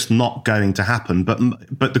is just not going to happen.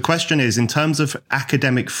 But the question is, in terms of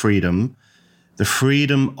academic freedom, the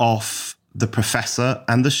freedom of the professor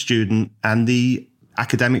and the student and the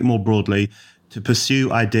academic more broadly to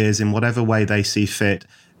pursue ideas in whatever way they see fit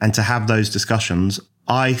and to have those discussions,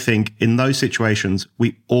 I think in those situations,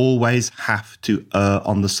 we always have to err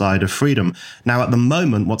on the side of freedom. Now, at the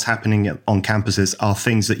moment, what's happening on campuses are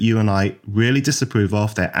things that you and I really disapprove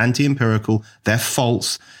of. They're anti-empirical. They're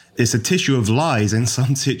false. It's a tissue of lies in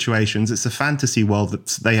some situations. It's a fantasy world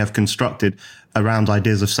that they have constructed around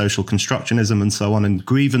ideas of social constructionism and so on, and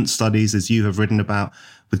grievance studies, as you have written about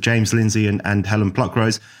with James Lindsay and Helen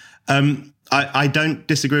Pluckrose. I don't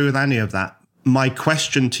disagree with any of that. My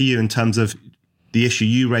question to you in terms of the issue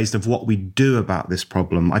you raised of what we do about this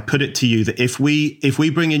problem, I put it to you that if we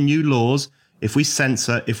bring in new laws, if we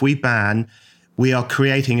censor, if we ban, we are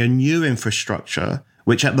creating a new infrastructure,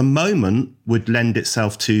 which at the moment would lend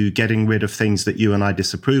itself to getting rid of things that you and I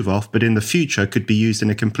disapprove of, but in the future could be used in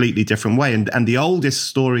a completely different way. And the oldest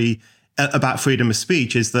story about freedom of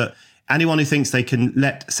speech is that anyone who thinks they can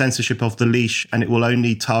let censorship off the leash and it will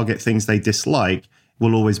only target things they dislike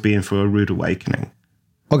will always be in for a rude awakening.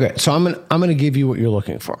 Okay, so I'm going to give you what you're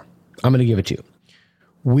looking for. I'm going to give it to you.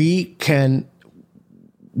 We can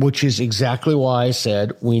which is exactly why I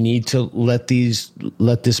said we need to let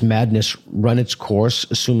this madness run its course,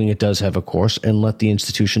 assuming it does have a course, and let the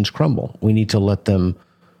institutions crumble. We need to let them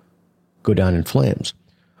go down in flames.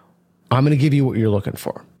 I'm going to give you what you're looking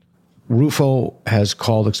for. Rufo has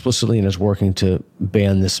called explicitly and is working to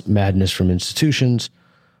ban this madness from institutions.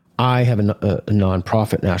 I have a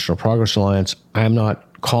nonprofit, National Progress Alliance. I am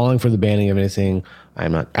not calling for the banning of anything. I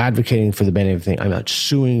am not advocating for the banning of anything. I'm not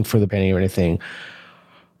suing for the banning of anything.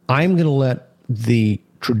 I'm going to let the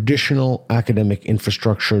traditional academic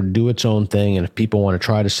infrastructure do its own thing, and if people want to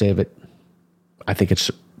try to save it, I think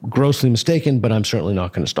it's grossly mistaken, but I'm certainly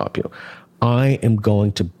not going to stop you. I am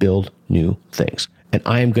going to build new things, and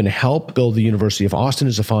I am going to help build the University of Austin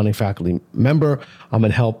as a founding faculty member. I'm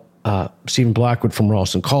going to help Stephen Blackwood from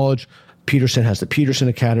Ralston College. Peterson has the Peterson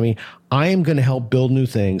Academy. I am going to help build new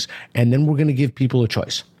things, and then we're going to give people a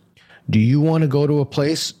choice. Do you want to go to a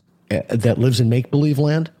place that lives in make-believe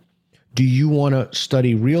land? Do you want to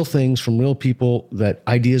study real things from real people, that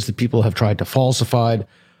ideas that people have tried to falsify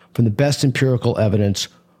from the best empirical evidence?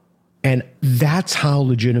 And that's how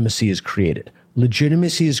legitimacy is created.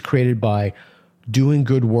 Legitimacy is created by doing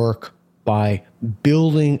good work, by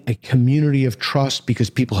building a community of trust, because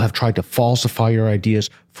people have tried to falsify your ideas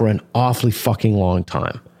for an awfully fucking long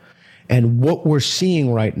time. And what we're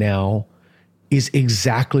seeing right now is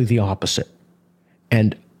exactly the opposite.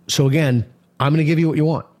 And so again, I'm going to give you what you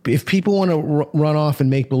want. If people want to run off and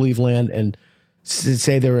make believe land and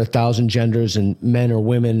say there are 1,000 genders and men or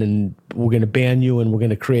women, and we're going to ban you and we're going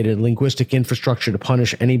to create a linguistic infrastructure to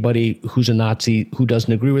punish anybody who's a Nazi who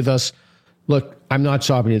doesn't agree with us, look, I'm not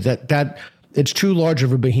stopping you. That it's too large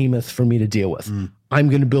of a behemoth for me to deal with. I'm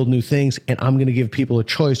going to build new things, and I'm going to give people a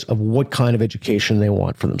choice of what kind of education they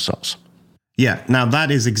want for themselves. Yeah, now that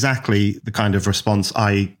is exactly the kind of response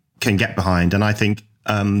I can get behind. And I think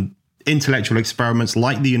intellectual experiments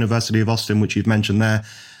like the University of Austin, which you've mentioned there,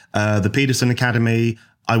 the Peterson Academy,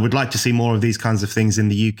 I would like to see more of these kinds of things in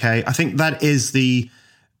the UK. I think that is the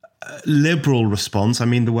liberal response. I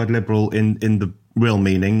mean the word liberal in the real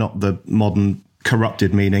meaning, not the modern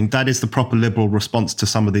corrupted meaning. That is the proper liberal response to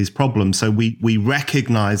some of these problems. So we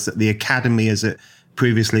recognize that the academy as it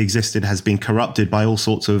previously existed has been corrupted by all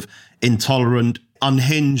sorts of intolerant,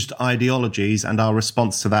 unhinged ideologies, and our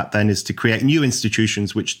response to that then is to create new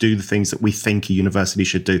institutions which do the things that we think a university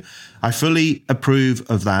should do. I fully approve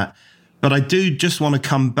of that, but I do just want to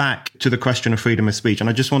come back to the question of freedom of speech, and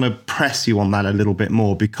I just want to press you on that a little bit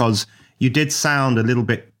more, because you did sound a little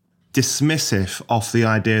bit dismissive of the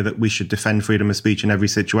idea that we should defend freedom of speech in every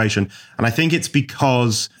situation. And I think it's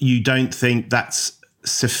because you don't think that's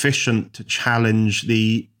sufficient to challenge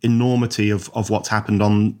the enormity of what's happened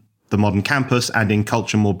on the modern campus and in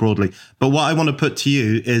culture more broadly. But what I want to put to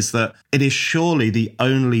you is that it is surely the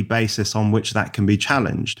only basis on which that can be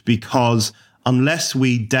challenged, because unless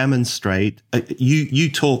we demonstrate, you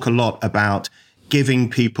talk a lot about giving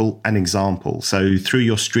people an example. So through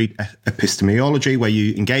your street epistemology, where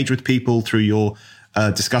you engage with people, through your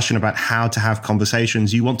discussion about how to have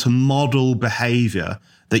conversations, you want to model behavior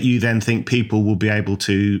that you then think people will be able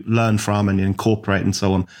to learn from and incorporate and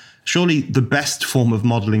so on. Surely the best form of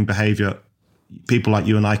modeling behavior people like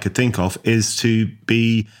you and I could think of is to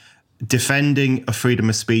be defending a freedom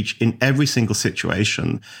of speech in every single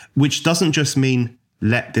situation, which doesn't just mean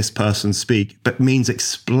let this person speak, but means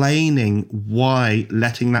explaining why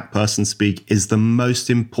letting that person speak is the most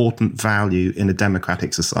important value in a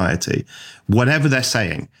democratic society, whatever they're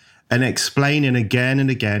saying. And explaining again and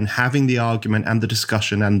again, having the argument and the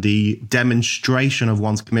discussion and the demonstration of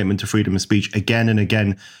one's commitment to freedom of speech again and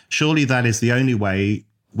again. Surely that is the only way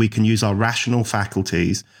we can use our rational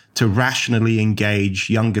faculties to rationally engage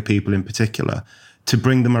younger people in particular, to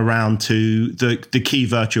bring them around to the key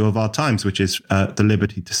virtue of our times, which is the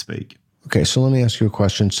liberty to speak. Okay, so let me ask you a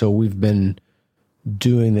question. So we've been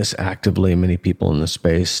doing this actively, many people in the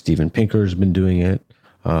space. Steven Pinker has been doing it.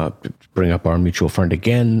 To bring up our mutual friend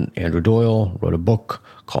again, Andrew Doyle wrote a book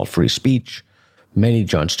called Free Speech.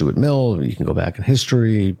 John Stuart Mill, you can go back in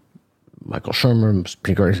history, Michael Shermer,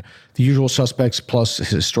 Pinker, the usual suspects, plus his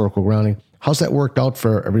historical grounding. How's that worked out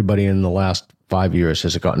for everybody in the last 5 years?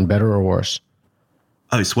 Has it gotten better or worse?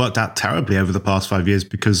 Oh, it's worked out terribly over the past 5 years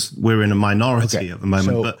because we're in a minority at the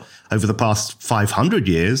moment. But over the past 500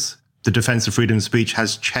 years, the defense of freedom of speech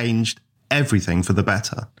has changed everything for the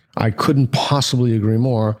better. I couldn't possibly agree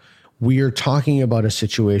more. We are talking about a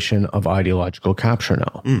situation of ideological capture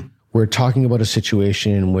now. We're talking about a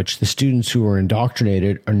situation in which the students who are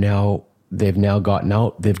indoctrinated they've now gotten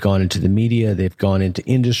out, they've gone into the media, they've gone into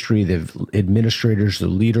industry, they've administrators, the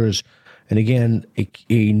leaders. And again,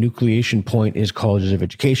 a nucleation point is colleges of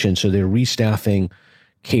education. So they're restaffing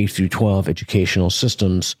K through 12 educational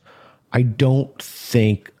systems, I don't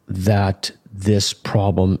think that this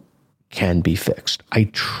problem can be fixed. I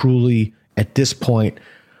truly, at this point,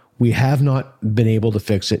 we have not been able to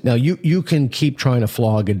fix it. Now, you can keep trying to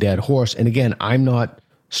flog a dead horse. And again, I'm not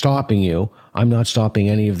stopping you. I'm not stopping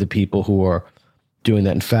any of the people who are doing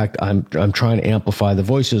that. In fact, I'm trying to amplify the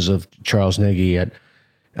voices of Charles Nagy at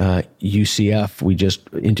UCF. We just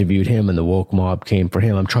interviewed him and the woke mob came for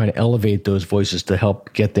him. I'm trying to elevate those voices to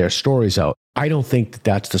help get their stories out. I don't think that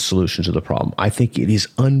that's the solution to the problem. I think it is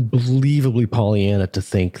unbelievably Pollyanna to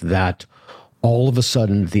think that all of a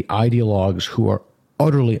sudden the ideologues who are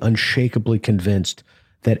utterly, unshakably convinced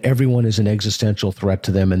that everyone is an existential threat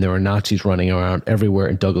to them and there are Nazis running around everywhere.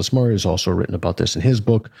 And Douglas Murray has also written about this in his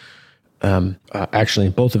book, actually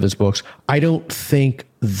in both of his books. I don't think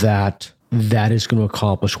that that is going to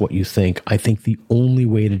accomplish what you think. I think the only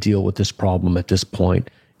way to deal with this problem at this point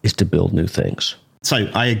is to build new things. So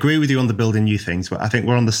I agree with you on the building new things, but I think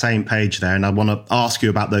we're on the same page there. And I want to ask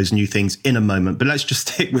you about those new things in a moment. But let's just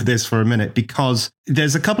stick with this for a minute, because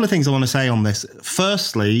there's a couple of things I want to say on this.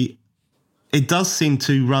 Firstly, it does seem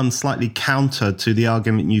to run slightly counter to the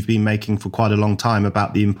argument you've been making for quite a long time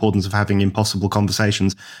about the importance of having impossible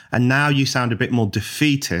conversations. And now you sound a bit more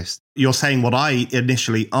defeatist. You're saying what I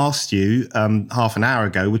initially asked you half an hour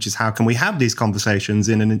ago, which is how can we have these conversations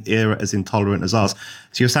in an era as intolerant as ours?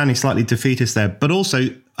 So you're sounding slightly defeatist there. But also,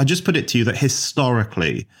 I just put it to you that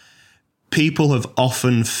historically, people have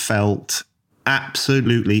often felt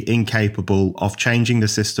absolutely incapable of changing the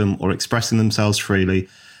system or expressing themselves freely.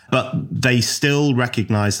 But they still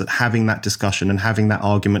recognize that having that discussion and having that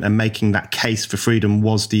argument and making that case for freedom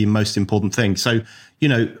was the most important thing. So, you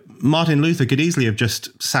know, Martin Luther could easily have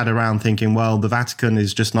just sat around thinking, well, the Vatican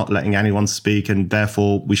is just not letting anyone speak and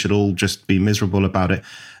therefore we should all just be miserable about it.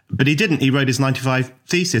 But he didn't. He wrote his 95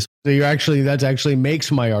 Thesis. So that actually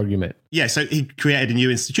makes my argument. Yeah, so he created a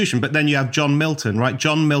new institution. But then you have John Milton, right?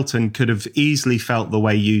 John Milton could have easily felt the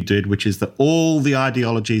way you did, which is that all the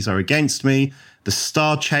ideologies are against me. The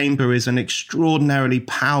Star Chamber is an extraordinarily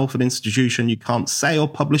powerful institution. You can't say or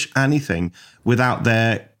publish anything without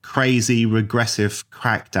their crazy, regressive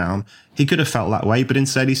crackdown. He could have felt that way, but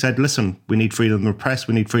instead he said, listen, we need freedom of the press,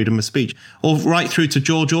 we need freedom of speech. Or right through to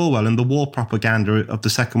George Orwell and the war propaganda of the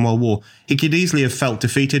Second World War. He could easily have felt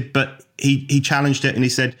defeated, but he challenged it and he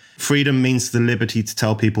said, freedom means the liberty to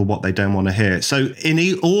tell people what they don't want to hear. So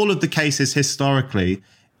in all of the cases historically,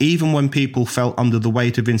 even when people felt under the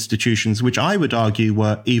weight of institutions, which I would argue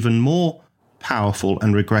were even more powerful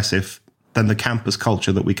and regressive than the campus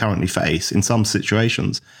culture that we currently face in some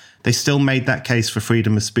situations, they still made that case for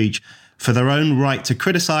freedom of speech, for their own right to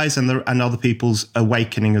criticize and other people's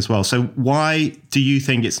awakening as well. So why do you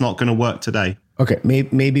think it's not going to work today? Okay,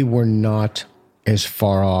 maybe we're not as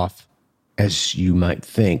far off as you might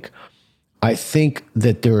think. I think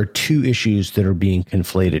that there are two issues that are being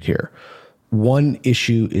conflated here. One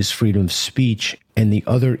issue is freedom of speech, and the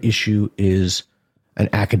other issue is an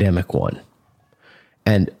academic one.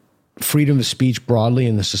 And freedom of speech broadly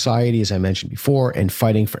in the society, as I mentioned before, and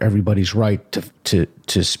fighting for everybody's right to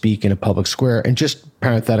speak in a public square. And just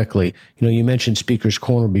parenthetically, you know, you mentioned Speaker's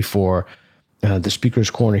Corner before. The Speaker's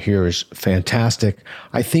Corner here is fantastic.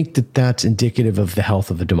 I think that that's indicative of the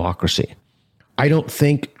health of a democracy. I don't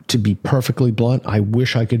think, to be perfectly blunt, I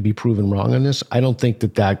wish I could be proven wrong on this. I don't think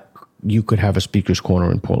that you could have a Speaker's Corner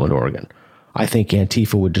in Portland, Oregon. I think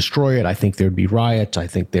Antifa would destroy it. I think there'd be riots. I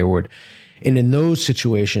think there would. And in those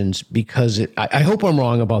situations, because I hope I'm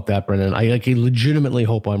wrong about that, Brendan. I legitimately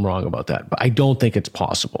hope I'm wrong about that, but I don't think it's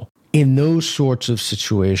possible. In those sorts of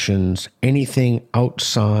situations, anything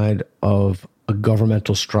outside of a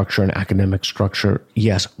governmental structure, an academic structure,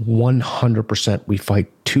 yes, 100% we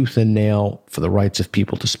fight tooth and nail for the rights of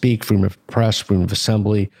people to speak, freedom of press, freedom of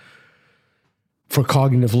assembly, for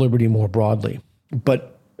cognitive liberty more broadly.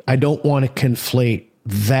 But I don't want to conflate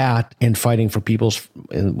that and fighting for people's,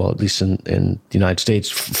 well, at least in the United States,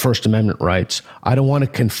 First Amendment rights. I don't want to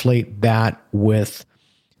conflate that with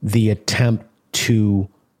the attempt to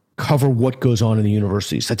cover what goes on in the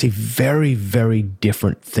universities. That's a very, very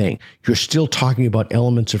different thing. You're still talking about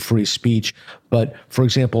elements of free speech, but for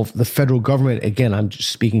example, the federal government, again, I'm just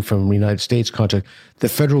speaking from the United States context, the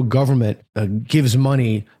federal government gives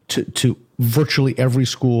money to virtually every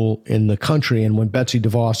school in the country. And when Betsy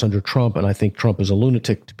DeVos under Trump, and I think Trump is a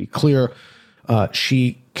lunatic to be clear,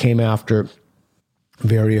 she came after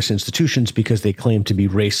various institutions because they claim to be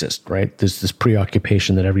racist, right? There's this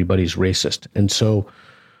preoccupation that everybody's racist. And so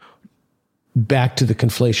back to the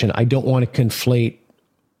conflation, I don't want to conflate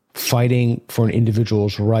fighting for an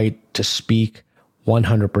individual's right to speak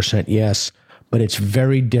 100% yes, but it's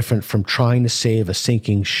very different from trying to save a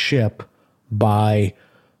sinking ship by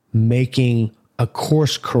making a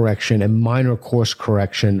course correction, a minor course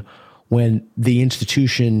correction, when the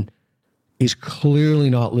institution is clearly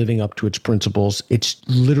not living up to its principles. It's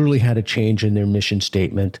literally had a change in their mission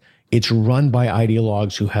statement. It's run by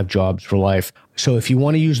ideologues who have jobs for life. So if you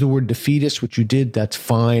want to use the word defeatist, which you did, that's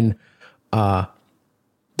fine.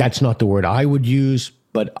 That's not the word I would use,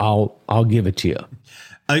 but I'll give it to you.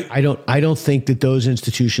 I don't think that those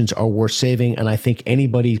institutions are worth saving, and I think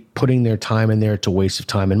anybody putting their time in there, it's a waste of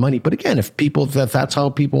time and money. But again, if that's how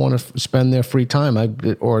people want to spend their free time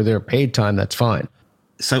or their paid time, that's fine.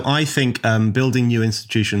 So I think building new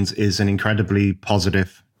institutions is an incredibly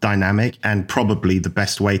positive dynamic and probably the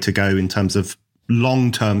best way to go in terms of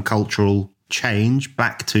long-term cultural change,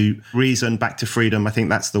 back to reason, back to freedom. I think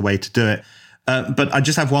that's the way to do it. But I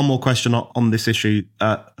just have one more question on this issue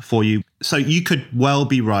for you. So you could well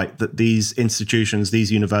be right that these institutions,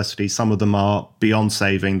 these universities, some of them are beyond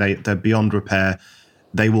saving. They're beyond repair.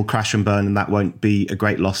 They will crash and burn, and that won't be a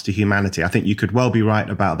great loss to humanity. I think you could well be right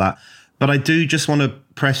about that. But I do just want to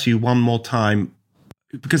press you one more time,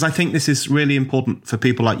 because I think this is really important for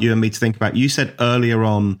people like you and me to think about. You said earlier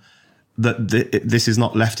on that this is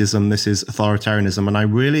not leftism, this is authoritarianism. And I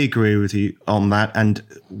really agree with you on that. And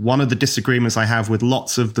one of the disagreements I have with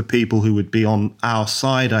lots of the people who would be on our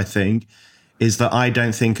side, I think, is that I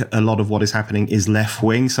don't think a lot of what is happening is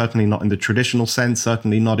left-wing, certainly not in the traditional sense,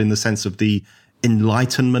 certainly not in the sense of the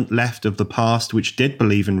Enlightenment left of the past, which did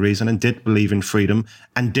believe in reason and did believe in freedom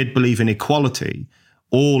and did believe in equality.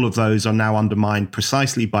 All of those are now undermined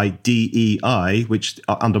precisely by DEI, which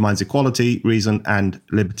undermines equality, reason, and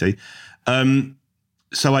liberty.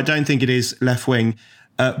 So I don't think it is left-wing.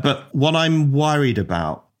 But what I'm worried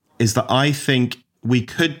about is that I think we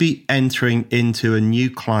could be entering into a new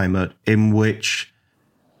climate in which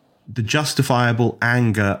the justifiable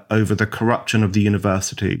anger over the corruption of the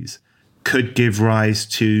universities could give rise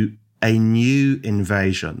to a new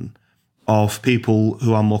invasion of people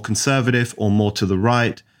who are more conservative or more to the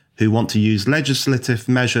right, who want to use legislative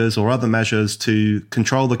measures or other measures to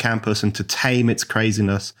control the campus and to tame its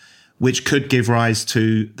craziness, which could give rise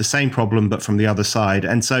to the same problem, but from the other side.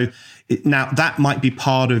 And so now that might be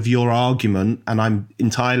part of your argument, and I'm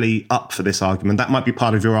entirely up for this argument. That might be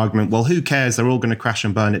part of your argument. Well, who cares? They're all going to crash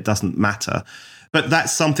and burn. It doesn't matter. But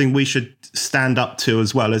that's something we should stand up to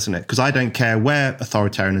as well, isn't it? Because I don't care where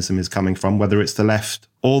authoritarianism is coming from, whether it's the left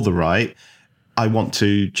or the right. I want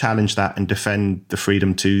to challenge that and defend the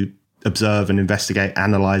freedom to observe and investigate,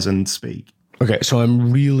 analyze and speak. Okay, so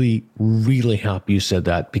I'm really, really happy you said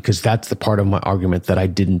that, because that's the part of my argument that I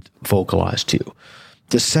didn't vocalize to.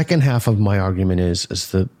 The second half of my argument is,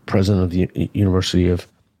 as the president of the University of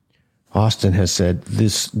Austin has said, the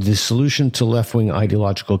solution to left-wing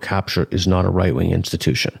ideological capture is not a right-wing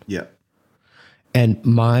institution. Yeah. And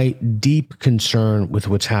my deep concern with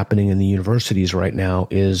what's happening in the universities right now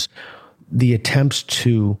is the attempts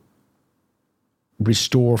to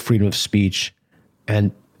restore freedom of speech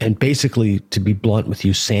and basically, to be blunt with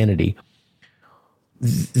you, sanity.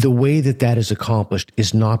 The way that is accomplished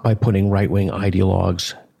is not by putting right-wing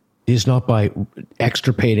ideologues, is not by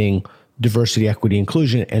extirpating diversity, equity,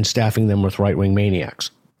 inclusion, and staffing them with right-wing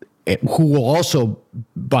maniacs, who will also,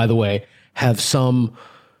 by the way, have some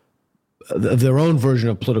of their own version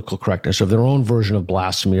of political correctness, of their own version of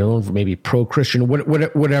blasphemy, their own maybe pro-Christian,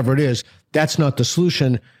 whatever it is. That's not the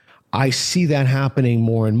solution. I see that happening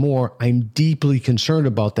more and more. I'm deeply concerned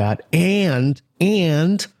about that. And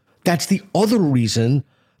that's the other reason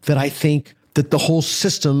that I think that the whole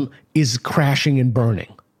system is crashing and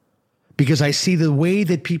burning. Because I see the way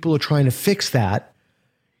that people are trying to fix that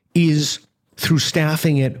is through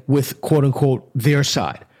staffing it with, quote unquote, their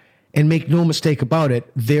side. And make no mistake about it,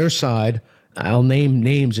 their side, I'll name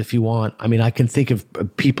names if you want. I mean, I can think of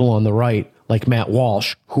people on the right, like Matt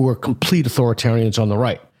Walsh, who are complete authoritarians on the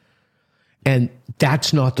right. And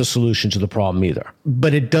that's not the solution to the problem either.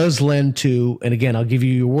 But it does lend to, and again, I'll give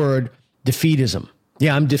you your word, defeatism.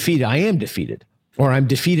 Yeah, I'm defeated. I am defeated. Or I'm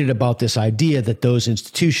defeated about this idea that those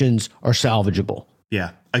institutions are salvageable.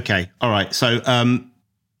 Yeah. Okay. All right. So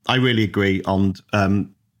I really agree on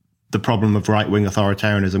the problem of right-wing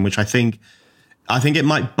authoritarianism, which I think it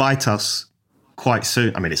might bite us quite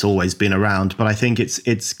soon. I mean, it's always been around, but I think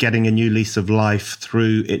it's getting a new lease of life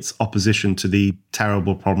through its opposition to the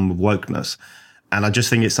terrible problem of wokeness. And I just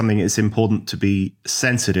think it's something that's important to be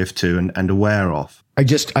sensitive to and aware of. I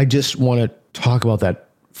just want to talk about that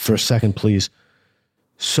for a second, please.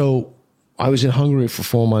 So I was in Hungary for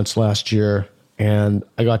 4 months last year, and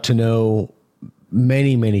I got to know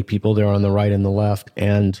many, many people there on the right and the left.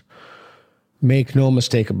 And make no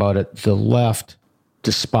mistake about it, the left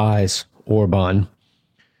despise Orban.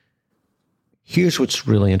 Here's what's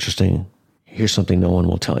really interesting. Here's something no one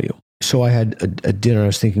will tell you. So I had a dinner, I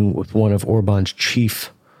was thinking, with one of Orban's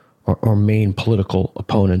chief or main political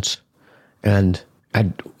opponents. And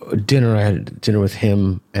at dinner, I had dinner with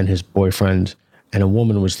him and his boyfriend, and a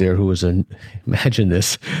woman was there who was, imagine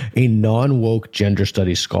this, a non-woke gender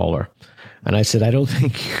studies scholar. And I said, I don't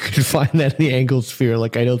think you could find that in the Anglosphere.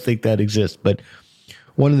 Like, I don't think that exists. But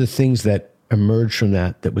one of the things that emerged from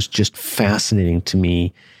that was just fascinating to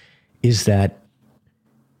me is that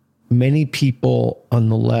many people on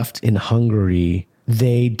the left in Hungary,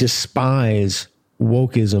 they despise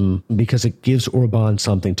wokeism because it gives Orban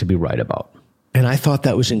something to be right about. And I thought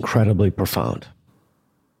that was incredibly profound.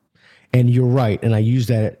 And you're right. And I use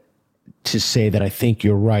that to say that I think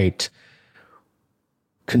you're right.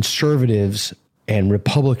 Conservatives and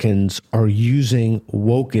Republicans are using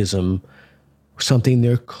wokeism, something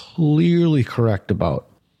they're clearly correct about,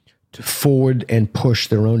 to forward and push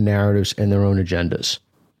their own narratives and their own agendas.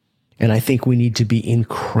 And I think we need to be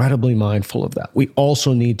incredibly mindful of that. We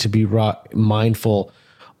also need to be mindful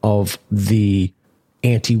of the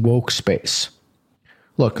anti-woke space.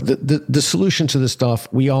 Look, the solution to this stuff,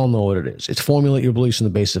 we all know what it is. It's formulate your beliefs on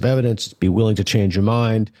the basis of evidence. It's be willing to change your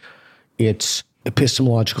mind. It's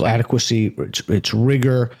epistemological adequacy. It's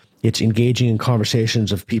rigor. It's engaging in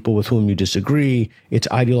conversations of people with whom you disagree. It's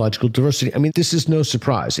ideological diversity. I mean, this is no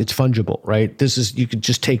surprise. It's fungible, right? You could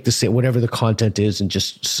just take whatever the content is and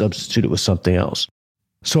just substitute it with something else.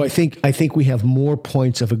 So I think we have more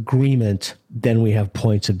points of agreement than we have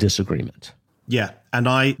points of disagreement. Yeah, and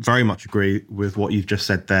I very much agree with what you've just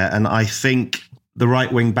said there. And I think the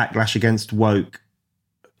right-wing backlash against woke,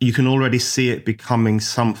 you can already see it becoming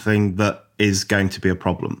something that is going to be a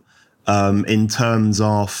problem. In terms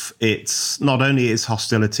of it's not only its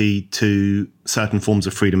hostility to certain forms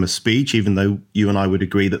of freedom of speech, even though you and I would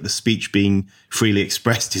agree that the speech being freely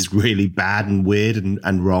expressed is really bad and weird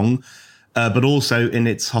and wrong, but also in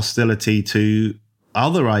its hostility to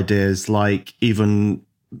other ideas like even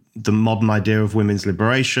the modern idea of women's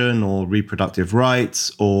liberation or reproductive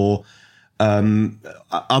rights or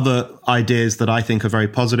other ideas that I think are very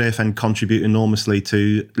positive and contribute enormously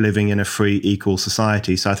to living in a free, equal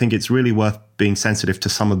society. So I think it's really worth being sensitive to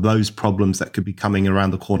some of those problems that could be coming around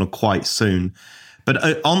the corner quite soon. But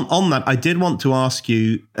on that, I did want to ask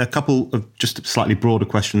you a couple of just slightly broader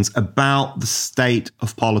questions about the state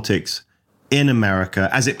of politics in America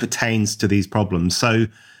as it pertains to these problems. So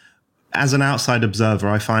as an outside observer,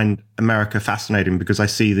 I find America fascinating because I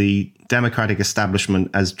see the Democratic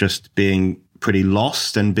establishment as just being pretty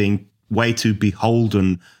lost and being way too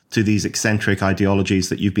beholden to these eccentric ideologies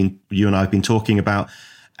that you and I have been talking about,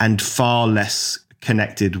 and far less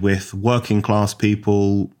connected with working class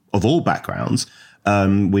people of all backgrounds.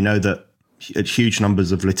 We know that huge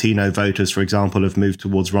numbers of Latino voters, for example, have moved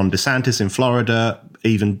towards Ron DeSantis in Florida.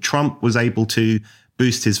 Even Trump was able to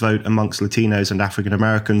boost his vote amongst Latinos and African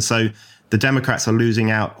Americans. So the Democrats are losing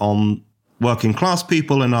out on working class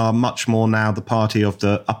people and are much more now the party of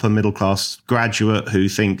the upper middle class graduate who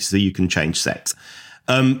thinks that you can change sex.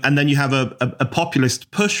 And then you have a populist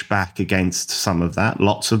pushback against some of that.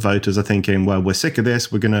 Lots of voters are thinking, well, we're sick of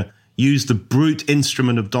this. We're going to use the brute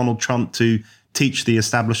instrument of Donald Trump to teach the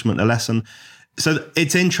establishment a lesson. So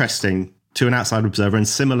it's interesting to an outside observer, and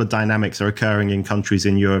similar dynamics are occurring in countries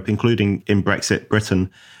in Europe, including in Brexit Britain.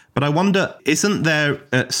 But I wonder, isn't there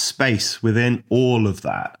a space within all of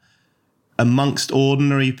that amongst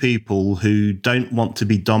ordinary people who don't want to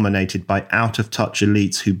be dominated by out-of-touch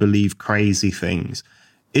elites who believe crazy things?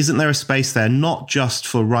 Isn't there a space there, not just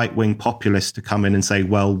for right-wing populists to come in and say,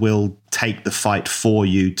 well, we'll take the fight for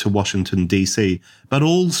you to Washington, D.C., but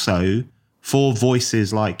also for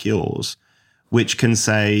voices like yours, which can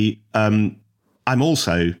say, I'm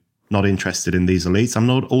also not interested in these elites. I'm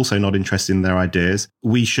also not interested in their ideas.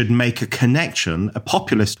 We should make a connection, a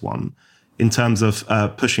populist one, in terms of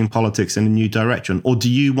pushing politics in a new direction. Or do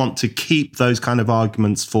you want to keep those kind of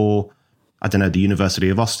arguments for, I don't know, the University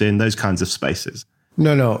of Austin, those kinds of spaces?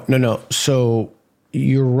 No. So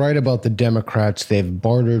you're right about the Democrats. They've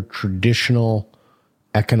bartered traditional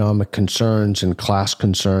economic concerns and class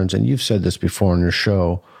concerns, and you've said this before on your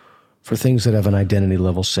show, for things that have an identity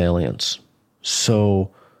level salience.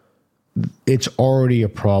 So it's already a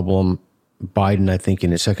problem. Biden, I think,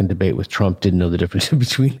 in his second debate with Trump, didn't know the difference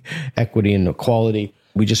between equity and equality.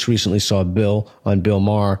 We just recently saw a bill on Bill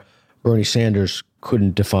Maher. Bernie Sanders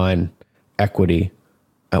couldn't define equity,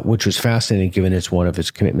 which was fascinating given it's one of his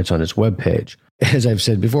commitments on his webpage. as I've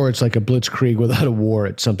said before, it's like a blitzkrieg without a war.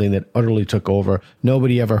 It's something that utterly took over.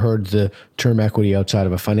 Nobody ever heard the term equity outside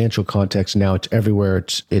of a financial context. Now it's everywhere.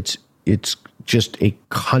 It's just a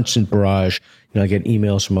constant barrage. I get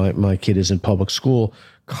emails from my kid is in public school,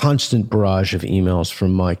 constant barrage of emails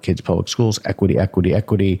from my kids' public schools, equity, equity,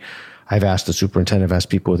 equity. I've asked the superintendent, I've asked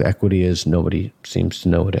people what equity is. Nobody seems to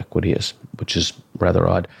know what equity is, which is rather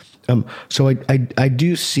odd. So I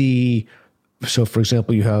do see, so for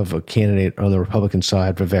example, you have a candidate on the Republican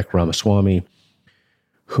side, Vivek Ramaswamy,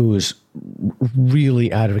 who is really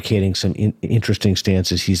advocating some interesting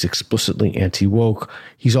stances. He's explicitly anti-woke.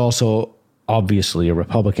 He's also obviously a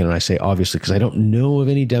Republican, and I say obviously because I don't know of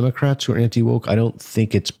any Democrats who are anti-woke. I don't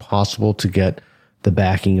think it's possible to get the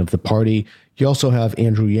backing of the party. You also have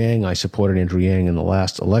Andrew Yang. I supported Andrew Yang in the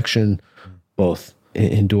last election, both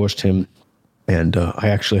endorsed him, and I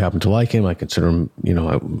actually happen to like him. I consider him,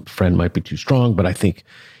 a friend might be too strong, but I think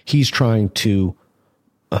he's trying to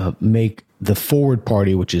make the Forward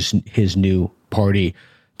Party, which is his new party,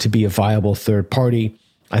 to be a viable third party.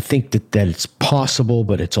 I think that it's possible,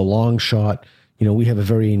 but it's a long shot. We have a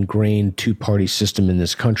very ingrained two-party system in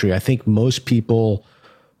this country. I think most people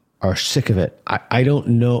are sick of it. I don't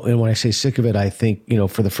know. And when I say sick of it, I think,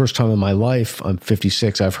 for the first time in my life, I'm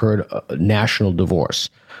 56, I've heard a national divorce,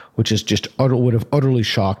 which is just would have utterly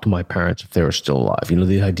shocked my parents if they were still alive.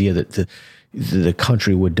 The idea that the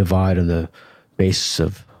country would divide on the basis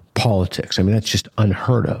of politics. I mean, that's just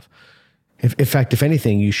unheard of. In fact, if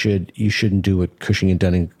anything, you shouldn't do what Cushing and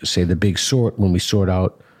Dunning say, the big sort, when we sort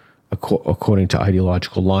out according to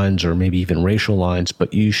ideological lines or maybe even racial lines,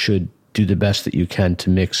 but you should do the best that you can to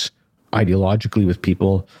mix ideologically with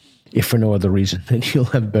people, if for no other reason, then you'll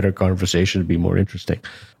have better conversation to be more interesting.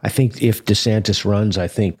 I think if DeSantis runs, I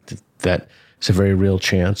think that it's a very real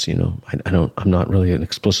chance. I'm not really an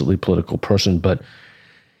explicitly political person, but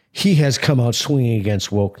he has come out swinging against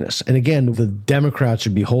wokeness. And again, the Democrats are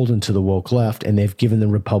beholden to the woke left, and they've given the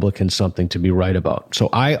Republicans something to be right about. So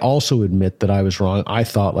I also admit that I was wrong. I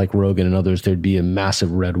thought, like Rogan and others, there'd be a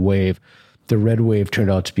massive red wave. The red wave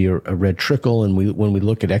turned out to be a red trickle. And when we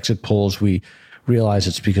look at exit polls, we realize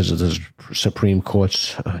it's because of the Supreme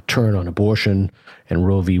Court's turn on abortion and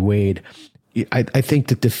Roe v. Wade. I think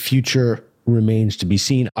that the future remains to be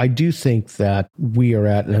seen. I do think that we are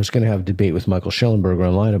at, and I was going to have a debate with Michael Schellenberger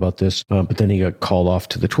online about this, but then he got called off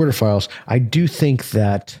to the Twitter files. I do think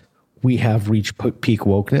that we have reached peak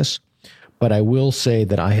wokeness, but I will say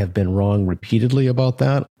that I have been wrong repeatedly about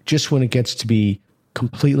that. Just when it gets to be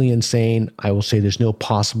completely insane, I will say there's no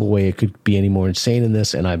possible way it could be any more insane than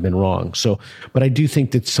this, and I've been wrong. So, but I do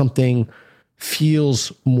think that something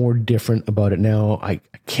feels more different about it now. I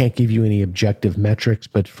can't give you any objective metrics,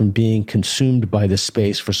 but from being consumed by this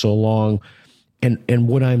space for so long, and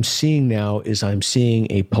what I'm seeing now is I'm seeing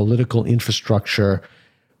a political infrastructure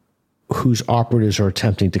whose operatives are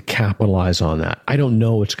attempting to capitalize on that. I don't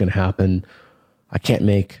know what's going to happen. I can't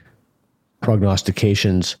make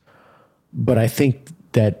prognostications, but I think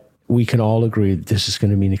that we can all agree that this is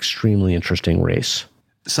going to be an extremely interesting race.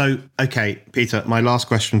 So, okay, Peter, my last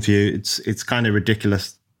question for you, it's kind of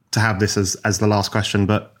ridiculous to have this as the last question,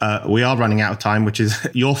 but we are running out of time, which is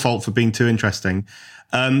your fault for being too interesting.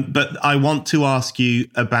 But I want to ask you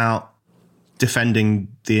about defending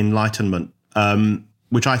the Enlightenment,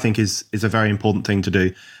 which I think is a very important thing to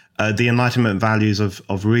do. The Enlightenment values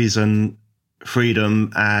of reason,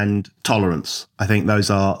 freedom, and tolerance. I think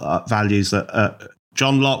those are values that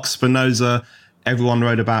John Locke, Spinoza, everyone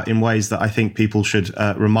wrote about in ways that I think people should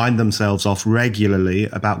remind themselves of regularly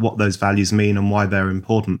about what those values mean and why they're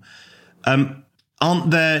important.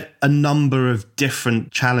 Aren't there a number of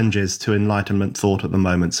different challenges to Enlightenment thought at the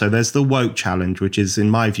moment? So there's the woke challenge, which is, in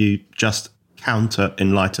my view, just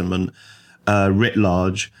counter-Enlightenment writ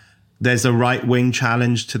large. There's a right-wing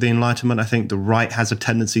challenge to the Enlightenment. I think the right has a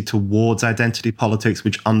tendency towards identity politics,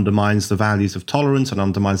 which undermines the values of tolerance and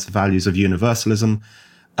undermines the values of universalism.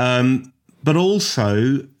 But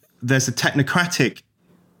also, there's a technocratic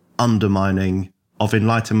undermining of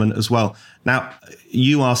Enlightenment as well. Now,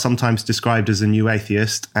 you are sometimes described as a new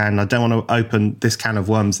atheist, and I don't want to open this can of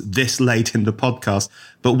worms this late in the podcast,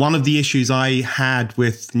 but one of the issues I had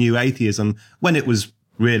with new atheism, when it was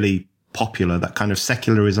really popular, that kind of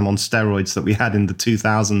secularism on steroids that we had in the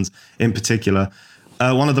 2000s in particular,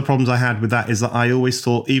 one of the problems I had with that is that I always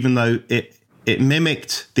thought, even though it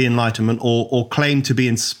mimicked the Enlightenment or claimed to be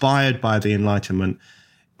inspired by the Enlightenment,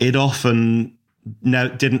 it often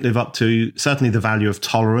didn't live up to certainly the value of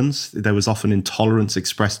tolerance. There was often intolerance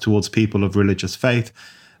expressed towards people of religious faith.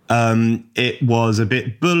 It was a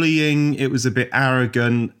bit bullying. It was a bit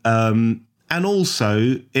arrogant. And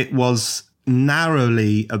also it was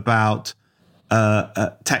narrowly about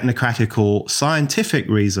technocratic or scientific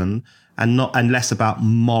reason, and less about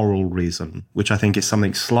moral reason, which I think is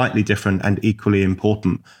something slightly different and equally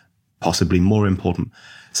important, possibly more important.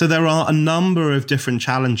 So there are a number of different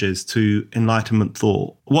challenges to Enlightenment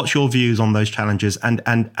thought. What's your views on those challenges,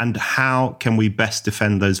 and how can we best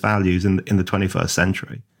defend those values in the 21st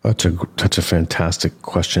century? That's a fantastic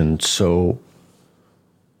question. So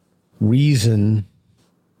reason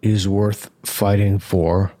is worth fighting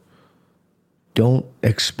for. Don't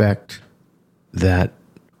expect that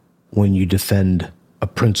when you defend a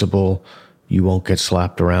principle, you won't get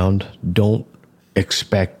slapped around. Don't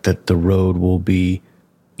expect that the road will be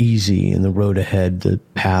easy and the road ahead, the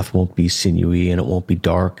path won't be sinewy and it won't be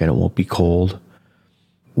dark and it won't be cold.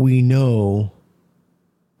 We know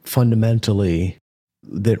fundamentally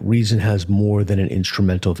that reason has more than an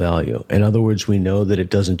instrumental value. In other words, we know that it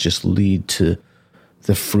doesn't just lead to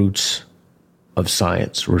the fruits of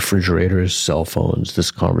science, refrigerators, cell phones, this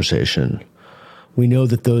conversation. We know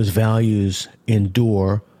that those values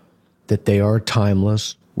endure, that they are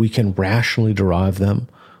timeless. We can rationally derive them.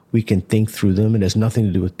 We can think through them. It has nothing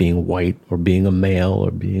to do with being white or being a male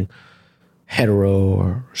or being hetero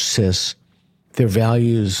or cis. They're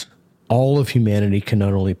values all of humanity can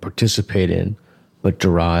not only participate in, but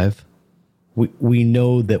derive. We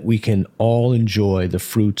know that we can all enjoy the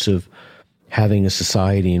fruits of having a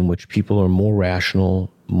society in which people are more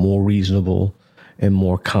rational, more reasonable, and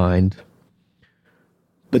more kind.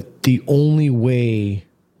 But the only way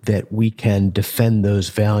that we can defend those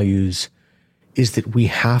values is that we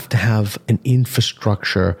have to have an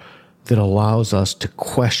infrastructure that allows us to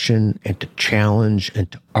question and to challenge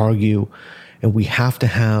and to argue. And we have to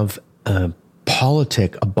have a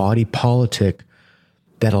body politic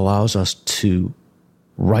that allows us to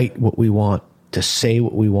write what we want, to say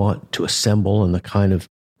what we want, to assemble, and the kind of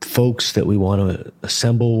folks that we want to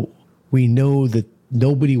assemble. We know that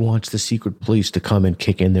nobody wants the secret police to come and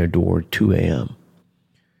kick in their door at 2 a.m.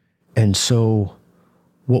 And so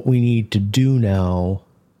what we need to do now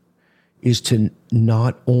is to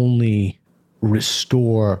not only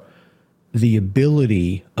restore the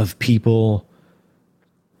ability of people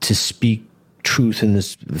to speak truth in the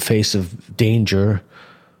face of danger,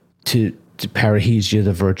 to parrhesia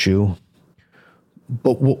the virtue,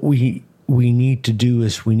 but what we need to do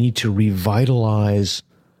is we need to revitalize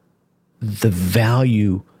the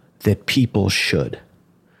value that people should.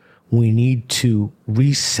 We need to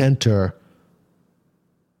recenter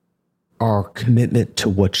our commitment to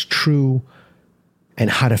what's true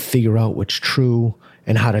and how to figure out what's true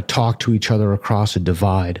and how to talk to each other across a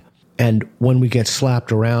divide. And when we get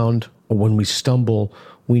slapped around or when we stumble,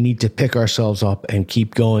 we need to pick ourselves up and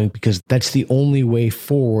keep going, because that's the only way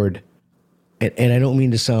forward. And I don't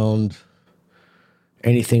mean to sound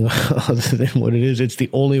anything other than what it is. It's the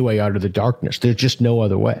only way out of the darkness. There's just no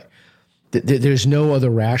other way. There's no other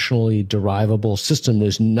rationally derivable system.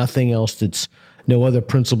 There's nothing else no other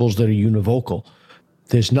principles that are univocal.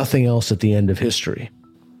 There's nothing else at the end of history.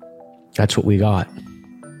 That's what we got.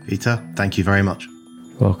 Peter, thank you very much.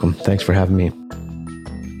 Welcome. Thanks for having me.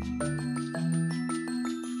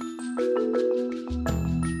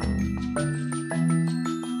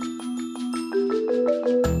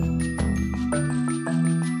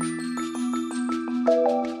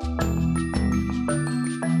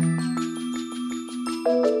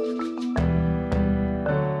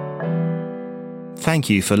 Thank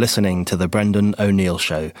you for listening to The Brendan O'Neill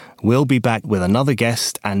Show. We'll be back with another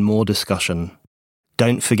guest and more discussion.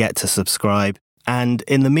 Don't forget to subscribe, and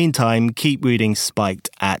in the meantime, keep reading Spiked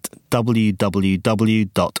at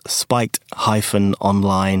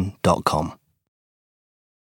www.spiked-online.com.